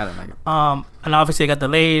 I don't like it. And obviously it got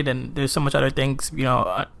delayed, and there's so much other things,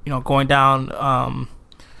 going down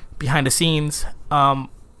behind the scenes.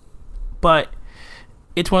 But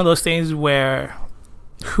it's one of those things where,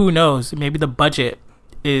 who knows, maybe the budget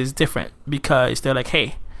is different because they're like,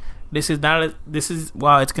 hey,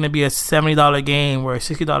 while it's going to be a $70 game or a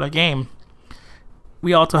 $60 game,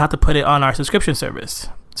 we also have to put it on our subscription service.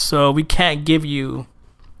 So we can't give you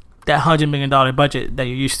that $100 million budget that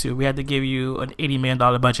you're used to. We had to give you an $80 million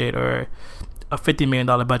budget or a $50 million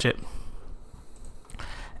budget.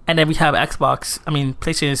 And then we have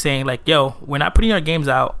PlayStation is saying like, yo, we're not putting our games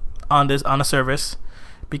out on a service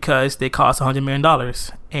because they cost $100 million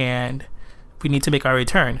and we need to make our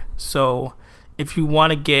return. So if you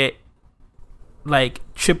want to get like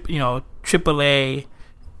AAA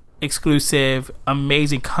exclusive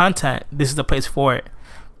amazing content, this is the place for it.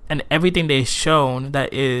 And everything they've shown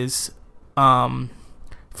that is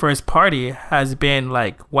first party has been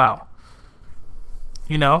like, wow.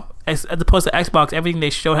 As opposed to Xbox, everything they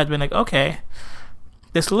showed has been like, okay,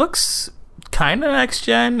 this looks kind of next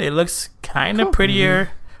gen. It looks kind of prettier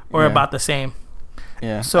or about the same.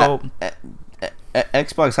 Yeah. So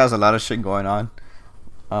Xbox has a lot of shit going on.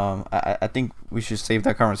 I think we should save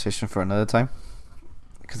that conversation for another time,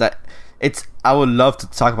 because I would love to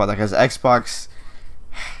talk about that, because Xbox,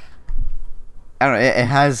 I don't know, it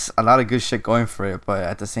has a lot of good shit going for it, but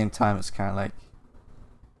at the same time it's kind of like,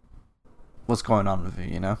 what's going on with it,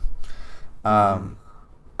 you know? I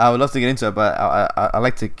would love to get into it, but I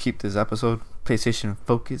like to keep this episode PlayStation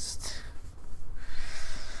focused.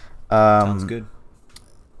 Sounds good.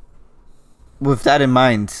 With that in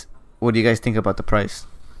mind, what do you guys think about the price?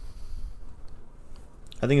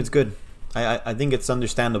 I think it's good. I think it's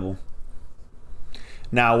understandable.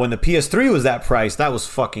 Now, when the PS3 was that price, that was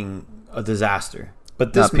fucking a disaster.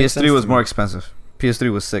 But this PS3 was more expensive.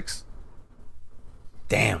 PS3 was $6.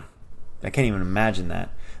 Damn, I can't even imagine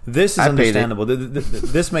that. This is understandable.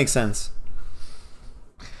 This makes sense.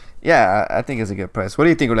 Yeah, I think it's a good price. What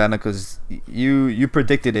do you think, Orlando? Because you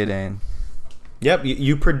predicted it, and yep,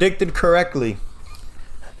 you predicted correctly.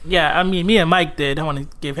 Yeah, me and Mike did. I want to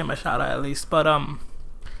give him a shout out at least, but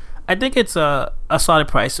I think it's a solid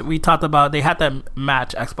price. We talked about they had to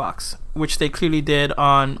match Xbox, which they clearly did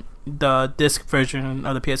on the disc version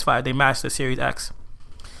of the PS5. They matched the Series X,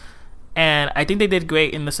 and I think they did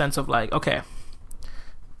great in the sense of like, okay,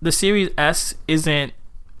 the Series S isn't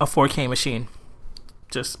a 4K machine.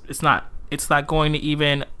 It's not going to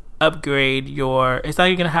even upgrade it's not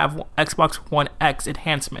even going to have Xbox One X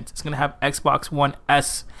enhancements. It's going to have Xbox One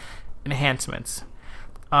S enhancements.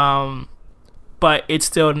 but it's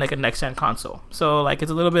still like a next gen console. So like it's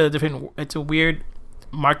a little bit of different. It's a weird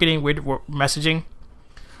marketing, weird messaging.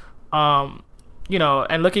 You know,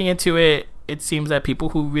 and looking into it, it seems that people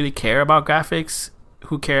who really care about graphics,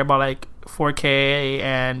 who care about like 4K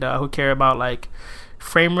and who care about like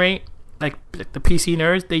frame rate, like the PC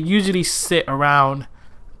nerds, they usually sit around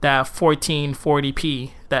that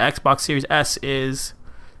 1440p that Xbox Series S is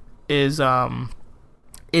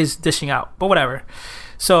dishing out. But whatever.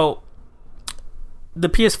 So the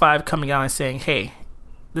PS5 coming out and saying, hey,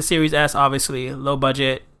 the Series S, obviously low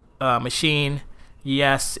budget machine.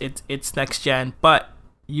 Yes, it's next gen, but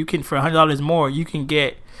you can, for $100 more, you can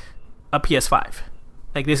get a PS5.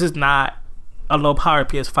 Like, this is not a low power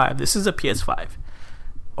PS5. This is a PS5.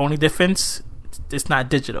 Only difference, it's not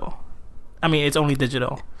digital. I mean, it's only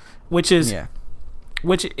digital, which is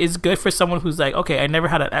good for someone who's like, okay, I never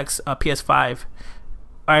had a PS5,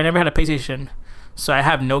 or I never had a PlayStation, so I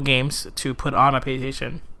have no games to put on a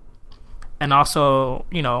PlayStation. And also,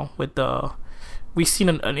 you know, we've seen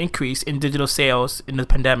an increase in digital sales in the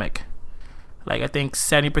pandemic. Like, I think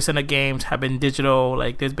 70% of games have been digital.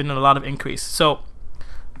 Like, there's been a lot of increase. So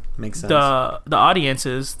makes sense. The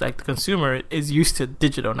audiences, like the consumer, is used to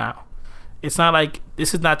digital now. It's not like,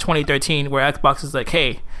 this is not 2013 where Xbox is like,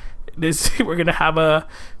 hey, we're gonna have a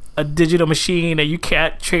digital machine and you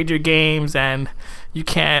can't trade your games and you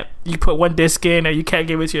put one disc in or you can't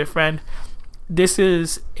give it to your friend. This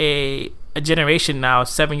is a generation now,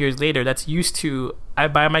 7 years later, that's used to, I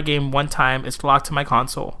buy my game one time, it's locked to my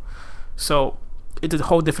console. So it's a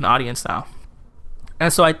whole different audience now.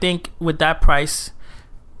 And so I think with that price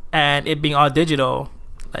and it being all digital,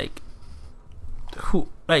 like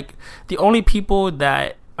the only people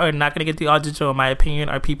that are not gonna get the all digital, in my opinion,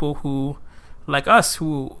 are people who, like us,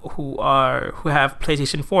 who have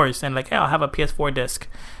PlayStation 4s and like, hey, I'll have a PS4 disc,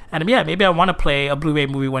 and yeah, maybe I want to play a Blu-ray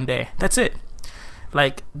movie one day. That's it.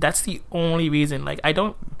 Like, that's the only reason. Like, I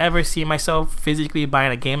don't ever see myself physically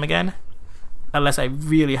buying a game again unless I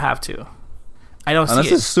really have to. I don't unless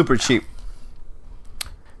see it. It's super cheap.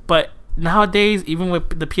 But nowadays, even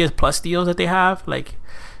with the PS Plus deals that they have, like,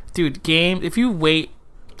 dude, games, if you wait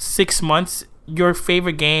 6 months, your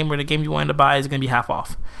favorite game or the game you wanted to buy is going to be half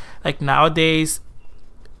off. Like, nowadays,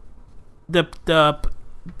 the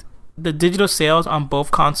digital sales on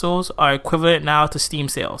both consoles are equivalent now to Steam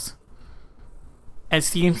sales. And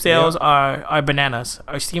Steam sales are bananas.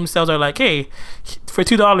 Our Steam sales are like, hey, for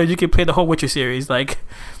 $2 you can play the whole Witcher series. Like,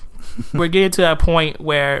 we're getting to that point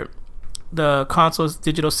where the console's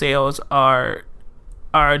digital sales are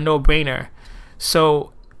a no-brainer.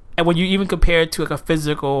 So, and when you even compare it to like a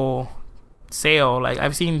physical sale, like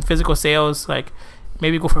I've seen physical sales like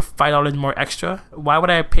maybe go for $5 more extra. Why would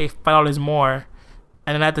I pay $5 more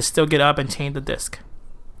and then I have to still get up and change the disc?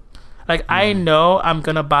 Like, I know I'm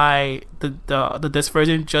gonna buy the disc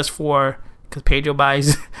version just for, because Pedro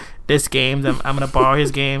buys disc games. I'm gonna borrow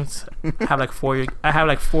his games. I have like four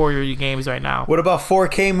games right now. What about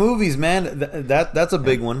 4K movies, man? That's a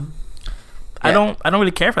big one. I don't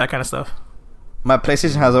really care for that kind of stuff. My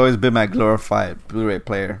PlayStation has always been my glorified Blu-ray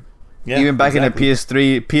player. Yeah, even back in the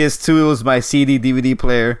PS3, PS2 it was my CD DVD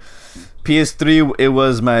player. PS3 it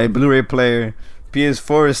was my Blu-ray player.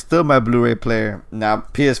 PS4 is still my Blu-ray player. Now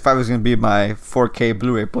PS5 is gonna be my 4K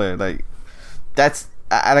Blu-ray player. Like, that's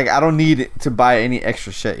I don't need to buy any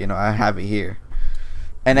extra shit. You know, I have it here,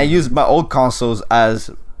 and I use my old consoles as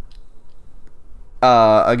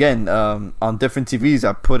on different TVs.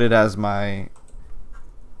 I put it as my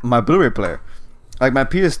Blu-ray player. Like, my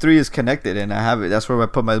PS3 is connected, and I have it. That's where I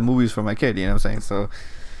put my movies for my kid. You know what I'm saying? So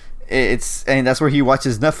and that's where he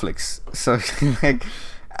watches Netflix. So like,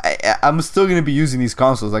 I'm still gonna be using these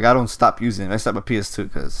consoles. Like, I don't stop using it. I stop my PS2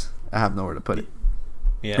 because I have nowhere to put it.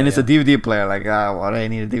 Yeah, and it's a DVD player. Like, what do I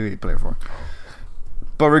need a DVD player for?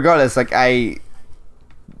 But regardless, like, I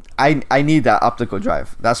need that optical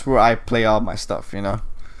drive. That's where I play all my stuff. You know.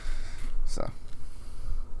 So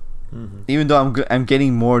even though I'm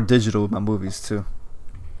getting more digital with my movies too,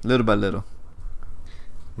 little by little.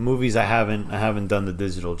 Movies, I haven't done the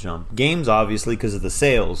digital jump. Games, obviously, because of the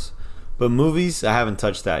sales. But movies, I haven't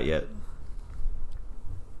touched that yet.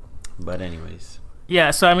 But anyways.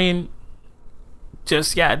 Yeah, so I mean,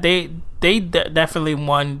 they definitely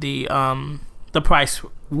won the price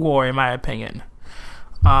war, in my opinion.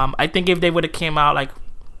 I think if they would have came out like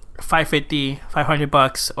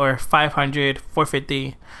 $500 or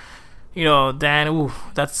 $450, you know, then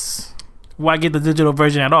that's why get the digital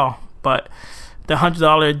version at all. But the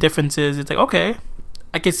 $100 differences, it's like, okay,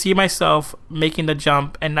 I can see myself making the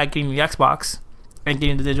jump and not getting the Xbox and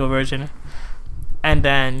getting the digital version, and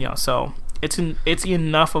then, you know, so it's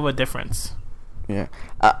enough of a difference. Yeah,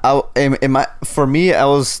 for me, I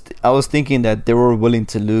was thinking that they were willing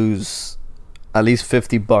to lose at least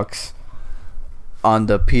 $50 on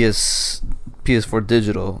the PS4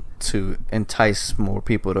 digital to entice more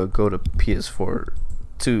people to go to PS4,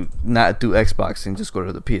 to not do Xbox and just go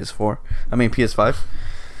to the PS4. I mean PS5,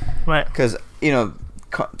 Right. because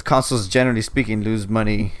consoles generally speaking lose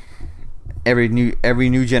money every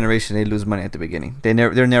new generation. They lose money at the beginning.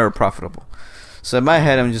 They're never profitable. So in my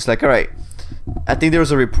head, I'm just like, all right. I think there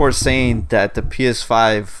was a report saying that the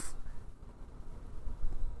PS5,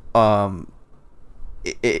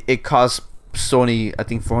 it cost Sony, I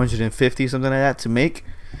think, $450, something like that, to make.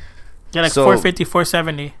 Yeah, like So- 450,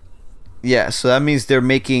 470. Yeah, so that means they're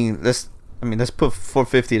making, let's put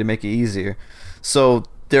 $450 to make it easier. So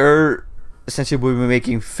they're essentially will be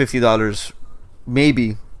making $50,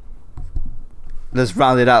 maybe. Let's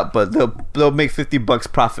round it out, but they'll make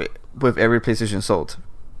 $50 profit with every PlayStation sold.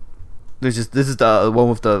 This is the one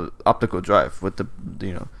with the optical drive, with the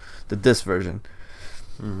disc version.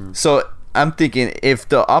 So I'm thinking, if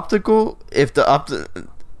you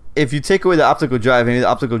take away the optical drive, and the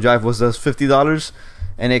optical drive was just $50,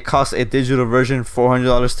 and it costs a digital version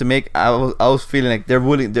 $400 to make, I was feeling like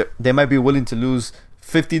they might be willing to lose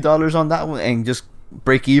 $50 on that one and just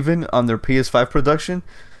break even on their PS5 production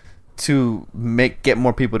to get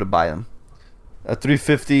more people to buy them. A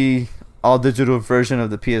 $350 all digital version of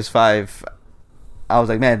the PS5, I was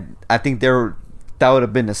like, man, I think that would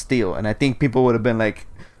have been a steal, and I think people would have been like,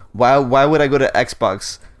 why would I go to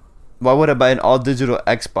Xbox? Why would I buy an all digital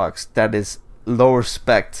Xbox that is lower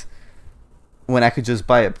spec when I could just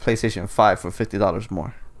buy a PlayStation 5 for $50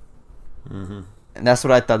 more? And that's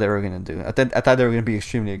what I thought they were gonna do. I thought they were gonna be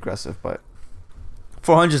extremely aggressive, but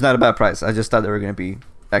 $400 is not a bad price. I just thought they were gonna be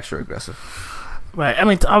extra aggressive. Right. I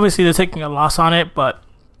mean, obviously they're taking a loss on it, but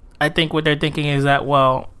I think what they're thinking is that,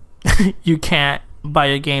 well, you can't buy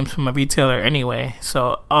your games from a retailer anyway,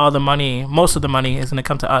 so most of the money is going to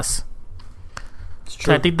come to us. It's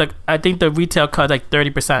So true. I think the retail cut like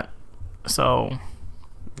 30%. So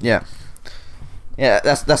Yeah,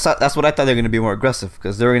 that's what I thought they were gonna be more aggressive,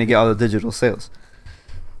 because they were gonna get all the digital sales.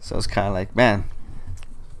 So it's kind of like, man,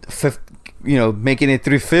 making it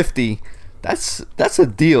 $350, that's a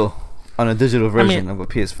deal on a digital version of a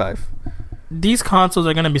PS5. these consoles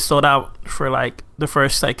are going to be sold out for like the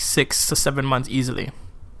first like 6 to 7 months easily.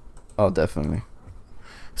 Oh, definitely.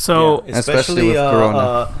 So Yeah, especially with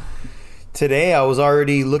Corona. Today I was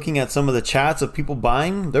already looking at some of the chats of people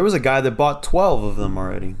buying. There was a guy that bought 12 of them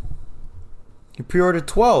already. He pre-ordered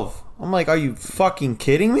 12. I'm like, are you fucking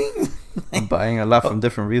kidding me? I'm buying a lot from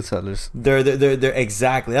different retailers. They're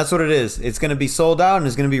exactly. That's what it is. It's gonna be sold out, and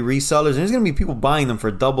there's gonna be resellers, and there's gonna be people buying them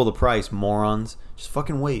for double the price. Morons. Just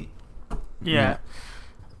fucking wait. yeah.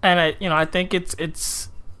 And I think it's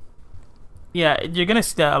you're gonna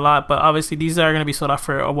see that a lot, but obviously these are gonna be sold out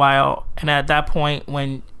for a while, and at that point,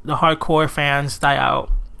 when the hardcore fans die out,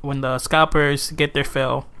 when the scalpers get their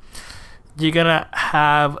fill, you're gonna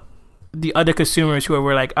have the other consumers who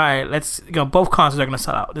are like, all right, let's both consoles are gonna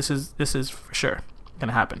sell out. This is for sure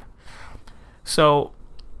gonna happen. So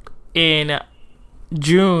in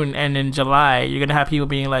June and in July, you're gonna have people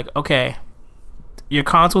being like, okay, your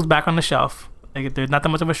console's back on the shelf. Like, there's not that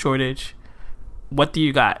much of a shortage. What do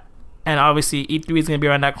you got? And obviously E3 is gonna be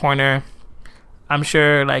around that corner. I'm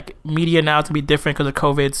sure like media now to be different because of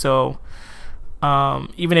COVID. So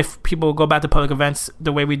even if people go back to public events,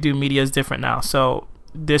 the way we do media is different now. So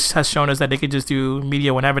this has shown us that they could just do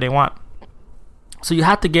media whenever they want. So you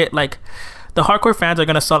have to get like the hardcore fans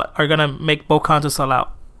are gonna make both consoles sell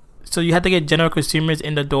out. So you have to get general consumers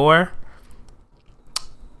in the door,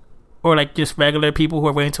 or like just regular people who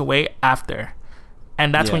are willing to wait after,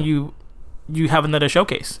 and that's when you have another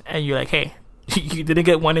showcase, and you're like, hey, you didn't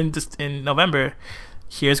get one in November.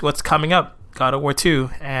 Here's what's coming up: God of War 2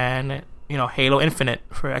 and Halo Infinite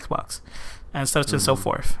for Xbox, and such and so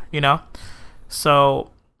forth.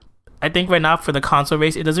 So I think right now for the console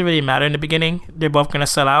race, it doesn't really matter in the beginning. They're both gonna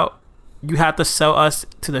sell out. You have to sell us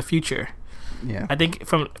to the future. Yeah. I think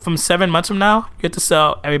from 7 months from now, you have to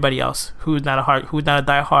sell everybody else who's not a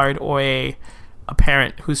diehard or a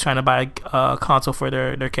parent who's trying to buy a console for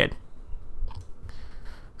their kid.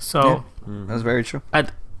 So That's very true.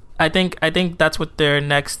 I think that's what their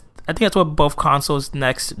next. I think that's what both consoles'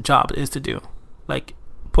 next job is to do. Like,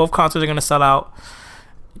 both consoles are gonna sell out.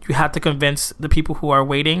 You have to convince the people who are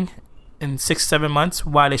waiting in 6-7 months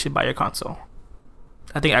why they should buy your console.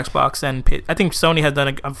 I think Xbox and I think Sony has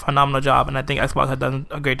done a phenomenal job, and I think Xbox has done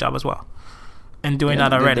a great job as well in doing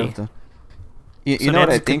that already. You know what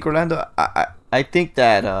I think, Orlando? I think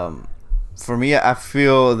that for me, I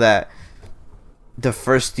feel that the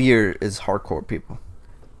first year is hardcore people.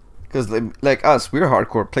 Because like us, we're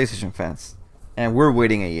hardcore PlayStation fans, and we're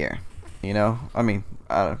waiting a year. You know, I mean,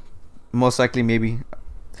 most likely maybe,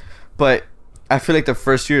 but I feel like the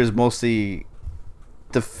first year is mostly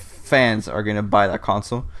the fans are gonna buy that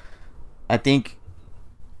console. I think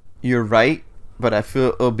you're right, but I feel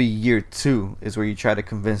it'll be year 2 is where you try to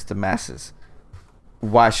convince the masses.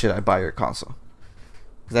 Why should I buy your console?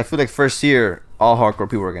 Because I feel like first year, all hardcore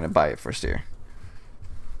people are gonna buy it first year.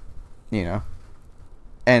 You know,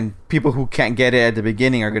 and people who can't get it at the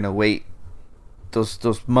beginning are gonna wait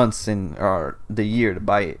those months or the year to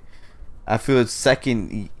buy it. I feel it's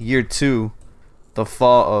second year 2, the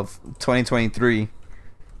fall of 2023.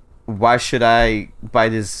 Why should I buy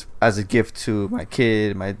this as a gift to my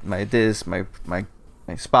kid, my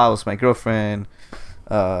spouse, my girlfriend,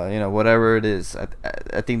 you know, whatever it is?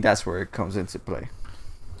 I think that's where it comes into play.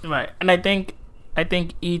 Right, and I think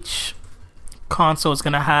each console is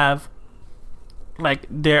gonna have like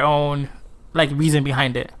their own like reason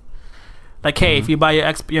behind it. Like, hey, if you buy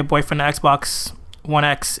your boyfriend an Xbox One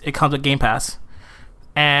X, it comes with Game Pass,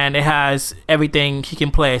 and it has everything he can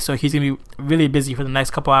play. So he's gonna be really busy for the next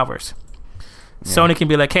couple hours. Yeah. Sony can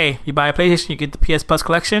be like, hey, you buy a PlayStation, you get the PS Plus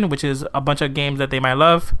collection, which is a bunch of games that they might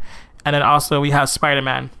love, and then also we have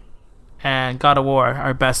Spider-Man and God of War,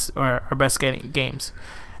 our best games.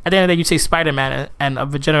 At the end of the day, you say Spider-Man, and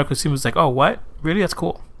the general consumer is like, oh, what? Really? That's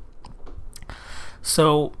cool.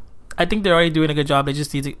 So I think they're already doing a good job. They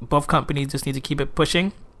just need to, both companies just need to keep it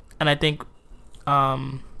pushing, and I think,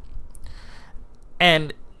 and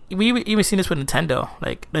we even seen this with Nintendo.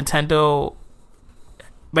 Like Nintendo,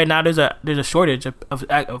 right now there's a shortage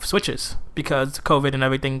of Switches because of COVID and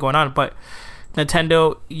everything going on. But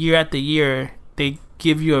Nintendo, year after year, they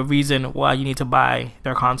give you a reason why you need to buy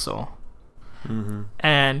their console. Mm-hmm.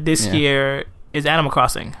 And this year is Animal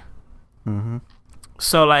Crossing. Mm-hmm.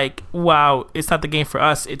 So like, wow, it's not the game for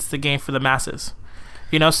us; it's the game for the masses.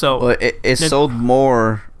 You know, so well, it sold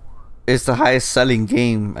more. It's the highest selling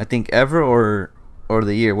game I think ever, or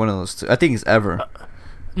the year. One of those two. I think it's ever.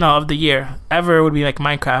 No, of the year. Ever would be like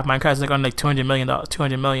Minecraft. Minecraft is like on like $200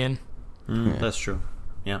 million. That's true.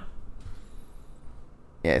 Yeah.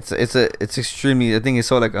 Yeah, it's extremely. I think it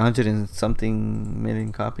sold like 100 and something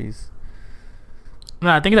million copies. No,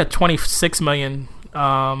 I think it's at 26 million.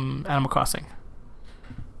 Animal Crossing.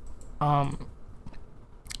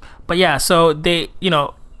 But yeah, so they, you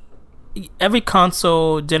know, every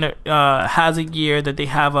console has a year that they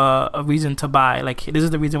have a reason to buy. Like, this is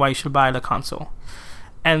the reason why you should buy the console.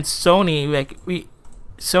 And Sony,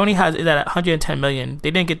 Sony has it at 110 million. They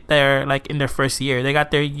didn't get there like in their first year. They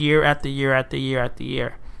got there year after year after year after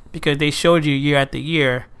year because they showed you year after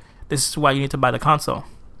year. This is why you need to buy the console.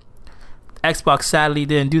 Xbox sadly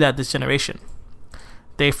didn't do that this generation.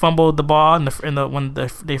 They fumbled the ball when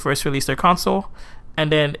they first released their console,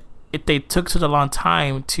 and then they took such a long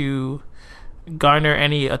time to garner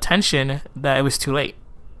any attention that it was too late.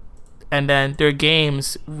 And then their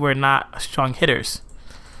games were not strong hitters,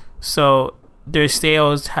 so their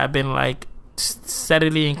sales have been like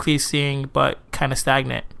steadily increasing but kind of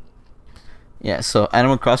stagnant. Yeah, so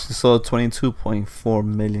Animal Crossing sold 22.4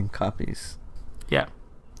 million copies. Yeah.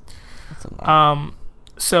 That's a lot.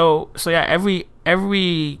 So yeah,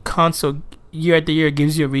 every console year after year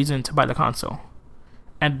gives you a reason to buy the console,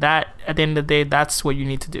 and that at the end of the day, that's what you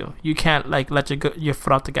need to do. You can't like let your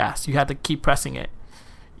foot off the gas. You have to keep pressing it.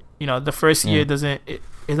 You know, the first year is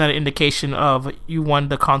not an indication of you won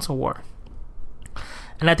the console war.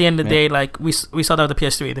 And at the end of the day, like we saw that with the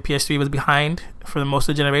PS3. The PS3 was behind for the most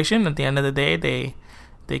of the generation. At the end of the day,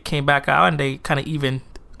 they came back out and they kind of evened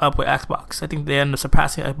up with Xbox. I think they ended up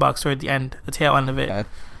surpassing Xbox toward the tail end of it.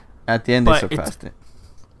 At the end, they surpassed it.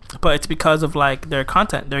 But it's because of like their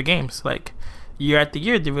content, their games. Like year after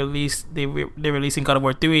year, they're releasing God of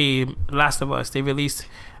War 3, Last of Us. They released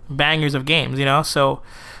bangers of games, you know. So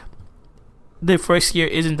the first year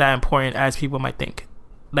isn't that important as people might think.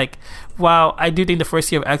 Like, while I do think the first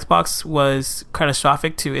year of Xbox was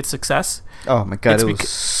catastrophic to its success. Oh my god, it was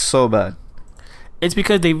so bad. It's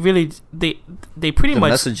because they pretty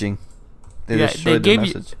much messaging. They gave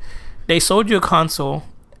you. They sold you a console,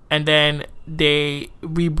 and then they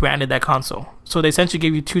rebranded that console. So they essentially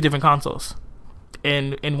gave you two different consoles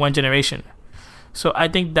in one generation. So I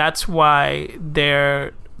think that's why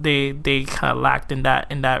they kind of lacked in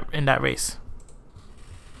that race.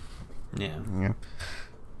 Yeah.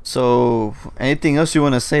 So, anything else you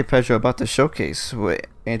want to say, Pedro, about the showcase?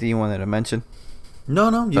 Anything you wanted to mention?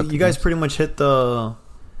 No. You guys pretty much hit them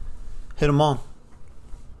all.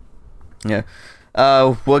 Yeah.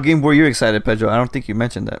 What game were you excited, Pedro? I don't think you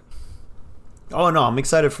mentioned that. Oh no, I'm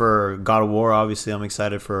excited for God of War. Obviously, I'm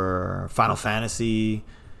excited for Final Fantasy.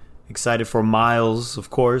 Excited for Miles, of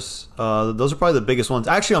course. Those are probably the biggest ones.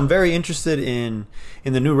 Actually, I'm very interested in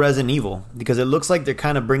the new Resident Evil because it looks like they're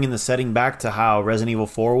kind of bringing the setting back to how Resident Evil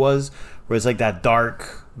 4 was, where it's like that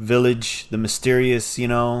dark village, the mysterious,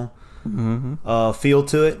 feel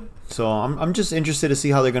to it. So I'm just interested to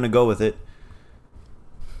see how they're gonna go with it.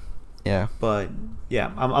 Yeah, but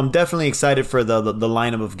yeah, I'm definitely excited for the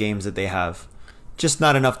lineup of games that they have. Just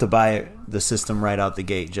not enough to buy the system right out the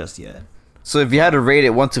gate just yet. So if you had to rate it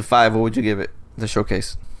 1 to 5, what would you give it? The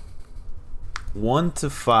showcase. 1 to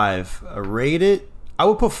 5. Rate it. I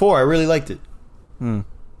would put 4. I really liked it.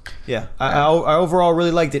 Yeah, I overall really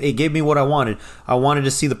liked it. It gave me what I wanted. I wanted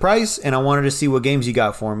to see the price, and I wanted to see what games you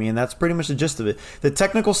got for me, and that's pretty much the gist of it. The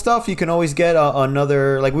technical stuff, you can always get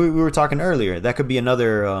another, like we were talking earlier. That could be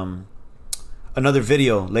another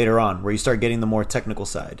video later on where you start getting the more technical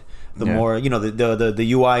side, the more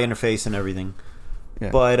the UI interface and everything. Yeah.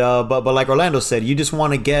 But like Orlando said, you just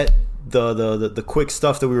want to get the quick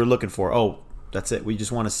stuff that we were looking for. Oh, that's it. We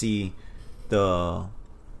just want to see the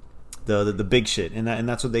big shit, and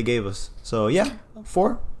that's what they gave us. So yeah,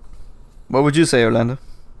 4. What would you say, Orlando?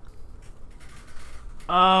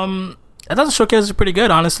 I thought the showcase was pretty good.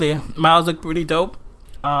 Honestly, Miles looked really dope.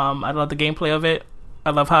 I love the gameplay of it. I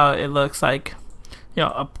love how it looks like,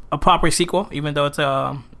 a proper sequel, even though it's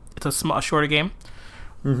a shorter game.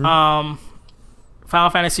 Final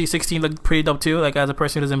Fantasy 16 looked pretty dope too. Like, as a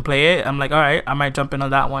person who doesn't play it, I'm like, all right, I might jump in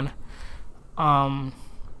on that one. I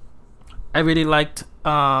really liked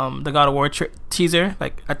the God of War teaser.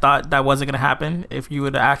 Like, I thought that wasn't gonna happen. If you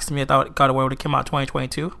would have asked me, I thought God of War would have come out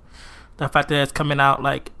 2022. The fact that it's coming out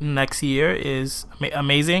like next year is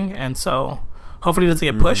amazing, and so hopefully it doesn't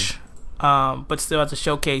get pushed. But still, as a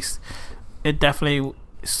showcase, it definitely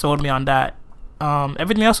sold me on that.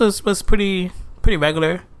 Everything else was pretty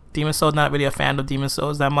regular. Demon's Souls, not really a fan of Demon's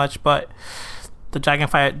Souls that much, but the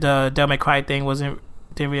the Devil May Cry thing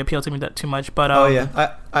didn't really appeal to me that too much. But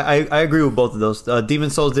I agree with both of those.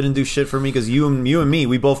 Demon's Souls didn't do shit for me because you and me,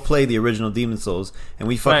 we both played the original Demon's Souls and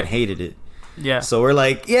we fucking hated it. Yeah. So we're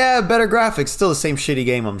like, yeah, better graphics, still the same shitty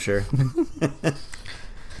game, I'm sure.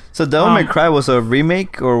 So Devil May Cry was a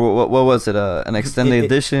remake, or what was it? An extended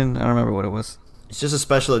edition? I don't remember what it was. It's just a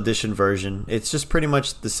special edition version. It's just pretty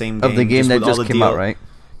much the same game. Of the game that just came out, right?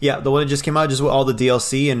 Yeah, the one that just came out, just with all the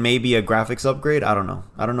DLC and maybe a graphics upgrade. I don't know.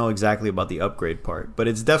 I don't know exactly about the upgrade part, but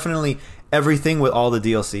it's definitely everything with all the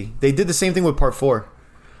DLC. They did the same thing with Part 4.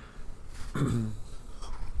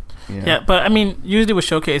 Yeah, but I mean, usually with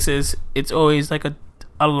showcases, it's always like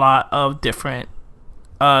a lot of different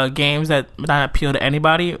games that not appeal to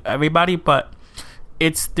everybody, but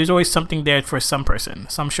there's always something there for some person.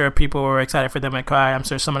 So I'm sure people were excited for Devil May Cry. I'm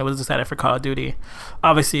sure somebody was excited for Call of Duty.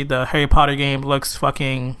 Obviously, the Harry Potter game looks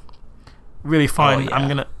fucking really fun. Oh,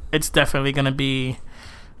 yeah. It's definitely gonna be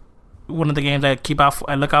one of the games I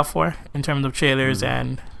look out for in terms of trailers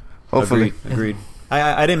and. Hopefully, agreed.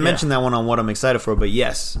 I didn't mention that one on what I'm excited for, but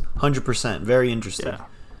yes, 100%, very interested.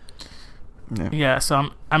 Yeah. So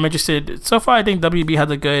I'm interested. So far, I think WB has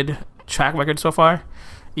a good track record so far.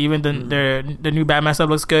 Even the new Batman stuff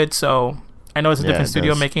looks good. So I know it's a different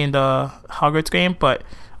studio making the Hogwarts game, but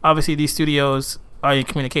obviously these studios are in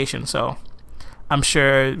communication. So I'm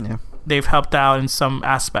sure they've helped out in some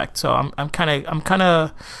aspect. So I'm kind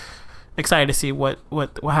of excited to see what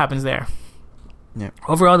happens there. Yeah.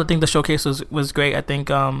 Overall, I think the showcase was great. I think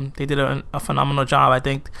they did a phenomenal job. I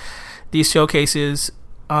think these showcases,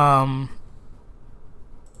 no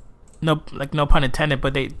pun intended,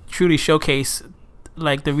 but they truly showcase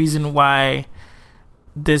like the reason why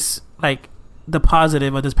this, like, the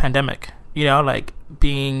positive of this pandemic, like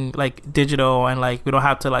being like digital and like we don't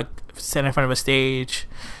have to like sit in front of a stage.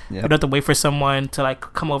 We don't have to wait for someone to like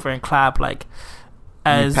come over and clap. Like,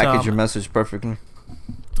 as you package your message perfectly.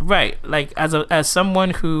 Right, like as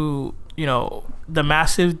someone who, the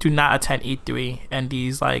massive do not attend E3 and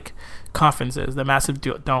these like conferences. The massive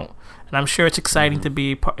don't, and I'm sure it's exciting to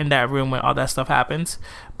be in that room when all that stuff happens.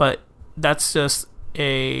 But that's just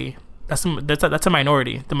that's a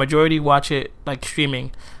minority. The majority watch it like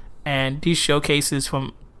streaming, and these showcases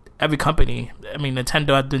from every company. I mean,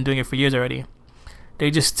 Nintendo has been doing it for years already. They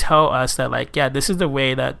just tell us that like, yeah, this is the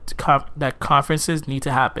way that that conferences need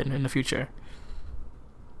to happen in the future.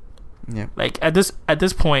 Yeah. Like at this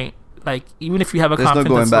point, like even if you have a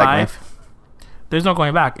conference that's live, there's no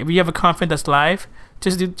going back. If you have a conference that's live,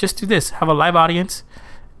 just do this. Have a live audience,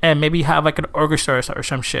 and maybe have like an orchestra or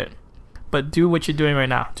some shit. But do what you're doing right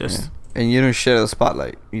now. And you don't share the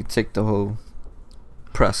spotlight. You take the whole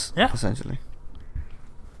press. Yeah. Essentially.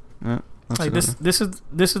 Yeah. Like this is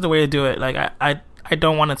the way to do it. Like I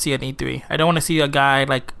don't want to see an E3. I don't want to see a guy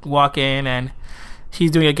like walk in and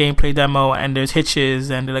he's doing a gameplay demo and there's hitches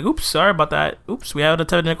and they're like, oops, sorry about that. Oops, we have a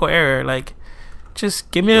technical error. Like,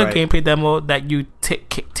 just give me a gameplay demo that you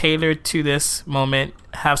tailor to this moment.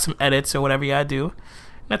 Have some edits or whatever you gotta do.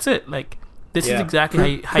 That's it. Like, this is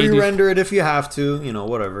exactly how you pre-render it if you have to. You know,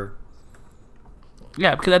 whatever.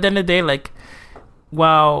 Yeah, because at the end of the day, like,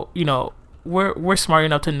 while you know we're smart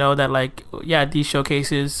enough to know that, like, yeah, these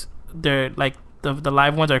showcases, they're like the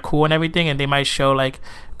live ones are cool and everything, and they might show like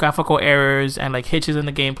graphical errors and like hitches in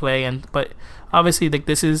the gameplay, but obviously, like,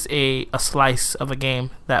 this is a slice of a game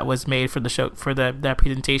that was made for the show, for that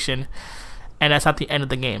presentation, and that's not the end of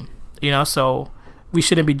the game, you know. So we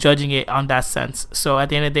shouldn't be judging it on that sense. So at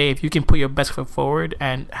the end of the day, if you can put your best foot forward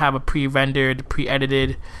and have a pre-rendered,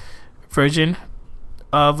 pre-edited version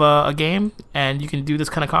of a game, and you can do this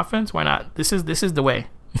kind of conference, why not? This is the way.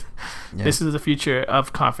 Yeah. This is the future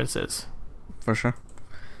of conferences. For sure.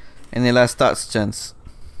 Any last thoughts, gents?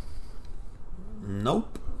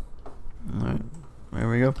 Nope. All right, there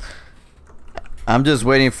we go. I'm just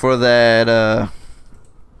waiting for that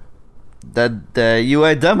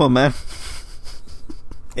UI demo, man.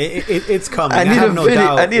 It's coming. I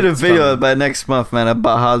need a video by next month, man,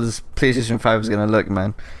 about how this PlayStation 5 is gonna look,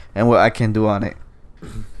 man, and what I can do on it.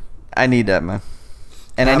 I need that, man,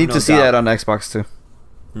 and I need to see that on Xbox too.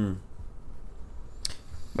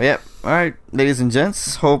 But yeah, all right, ladies and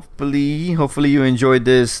gents. Hopefully you enjoyed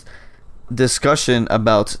this discussion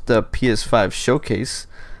about the PS5 showcase.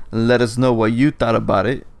 Let us know what you thought about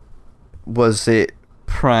it. Was it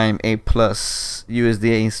Prime A+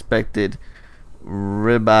 USDA inspected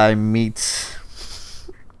ribeye meat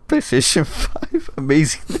PlayStation 5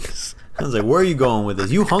 amazingness? I was like, where are you going with this?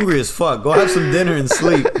 You hungry as fuck. Go have some dinner and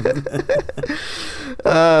sleep.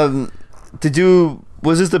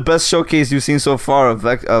 Was this the best showcase you've seen so far of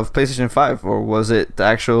PlayStation 5, or was it the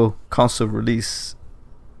actual console release,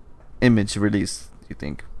 image release, you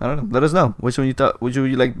think? I don't know. Let us know. Which one you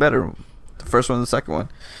like better? The first one or the second one?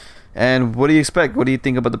 And what do you expect? What do you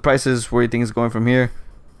think about the prices? Where do you think it's going from here?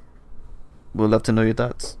 We'd love to know your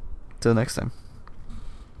thoughts. Till next time.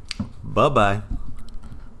 Bye-bye.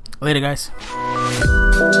 Later, guys.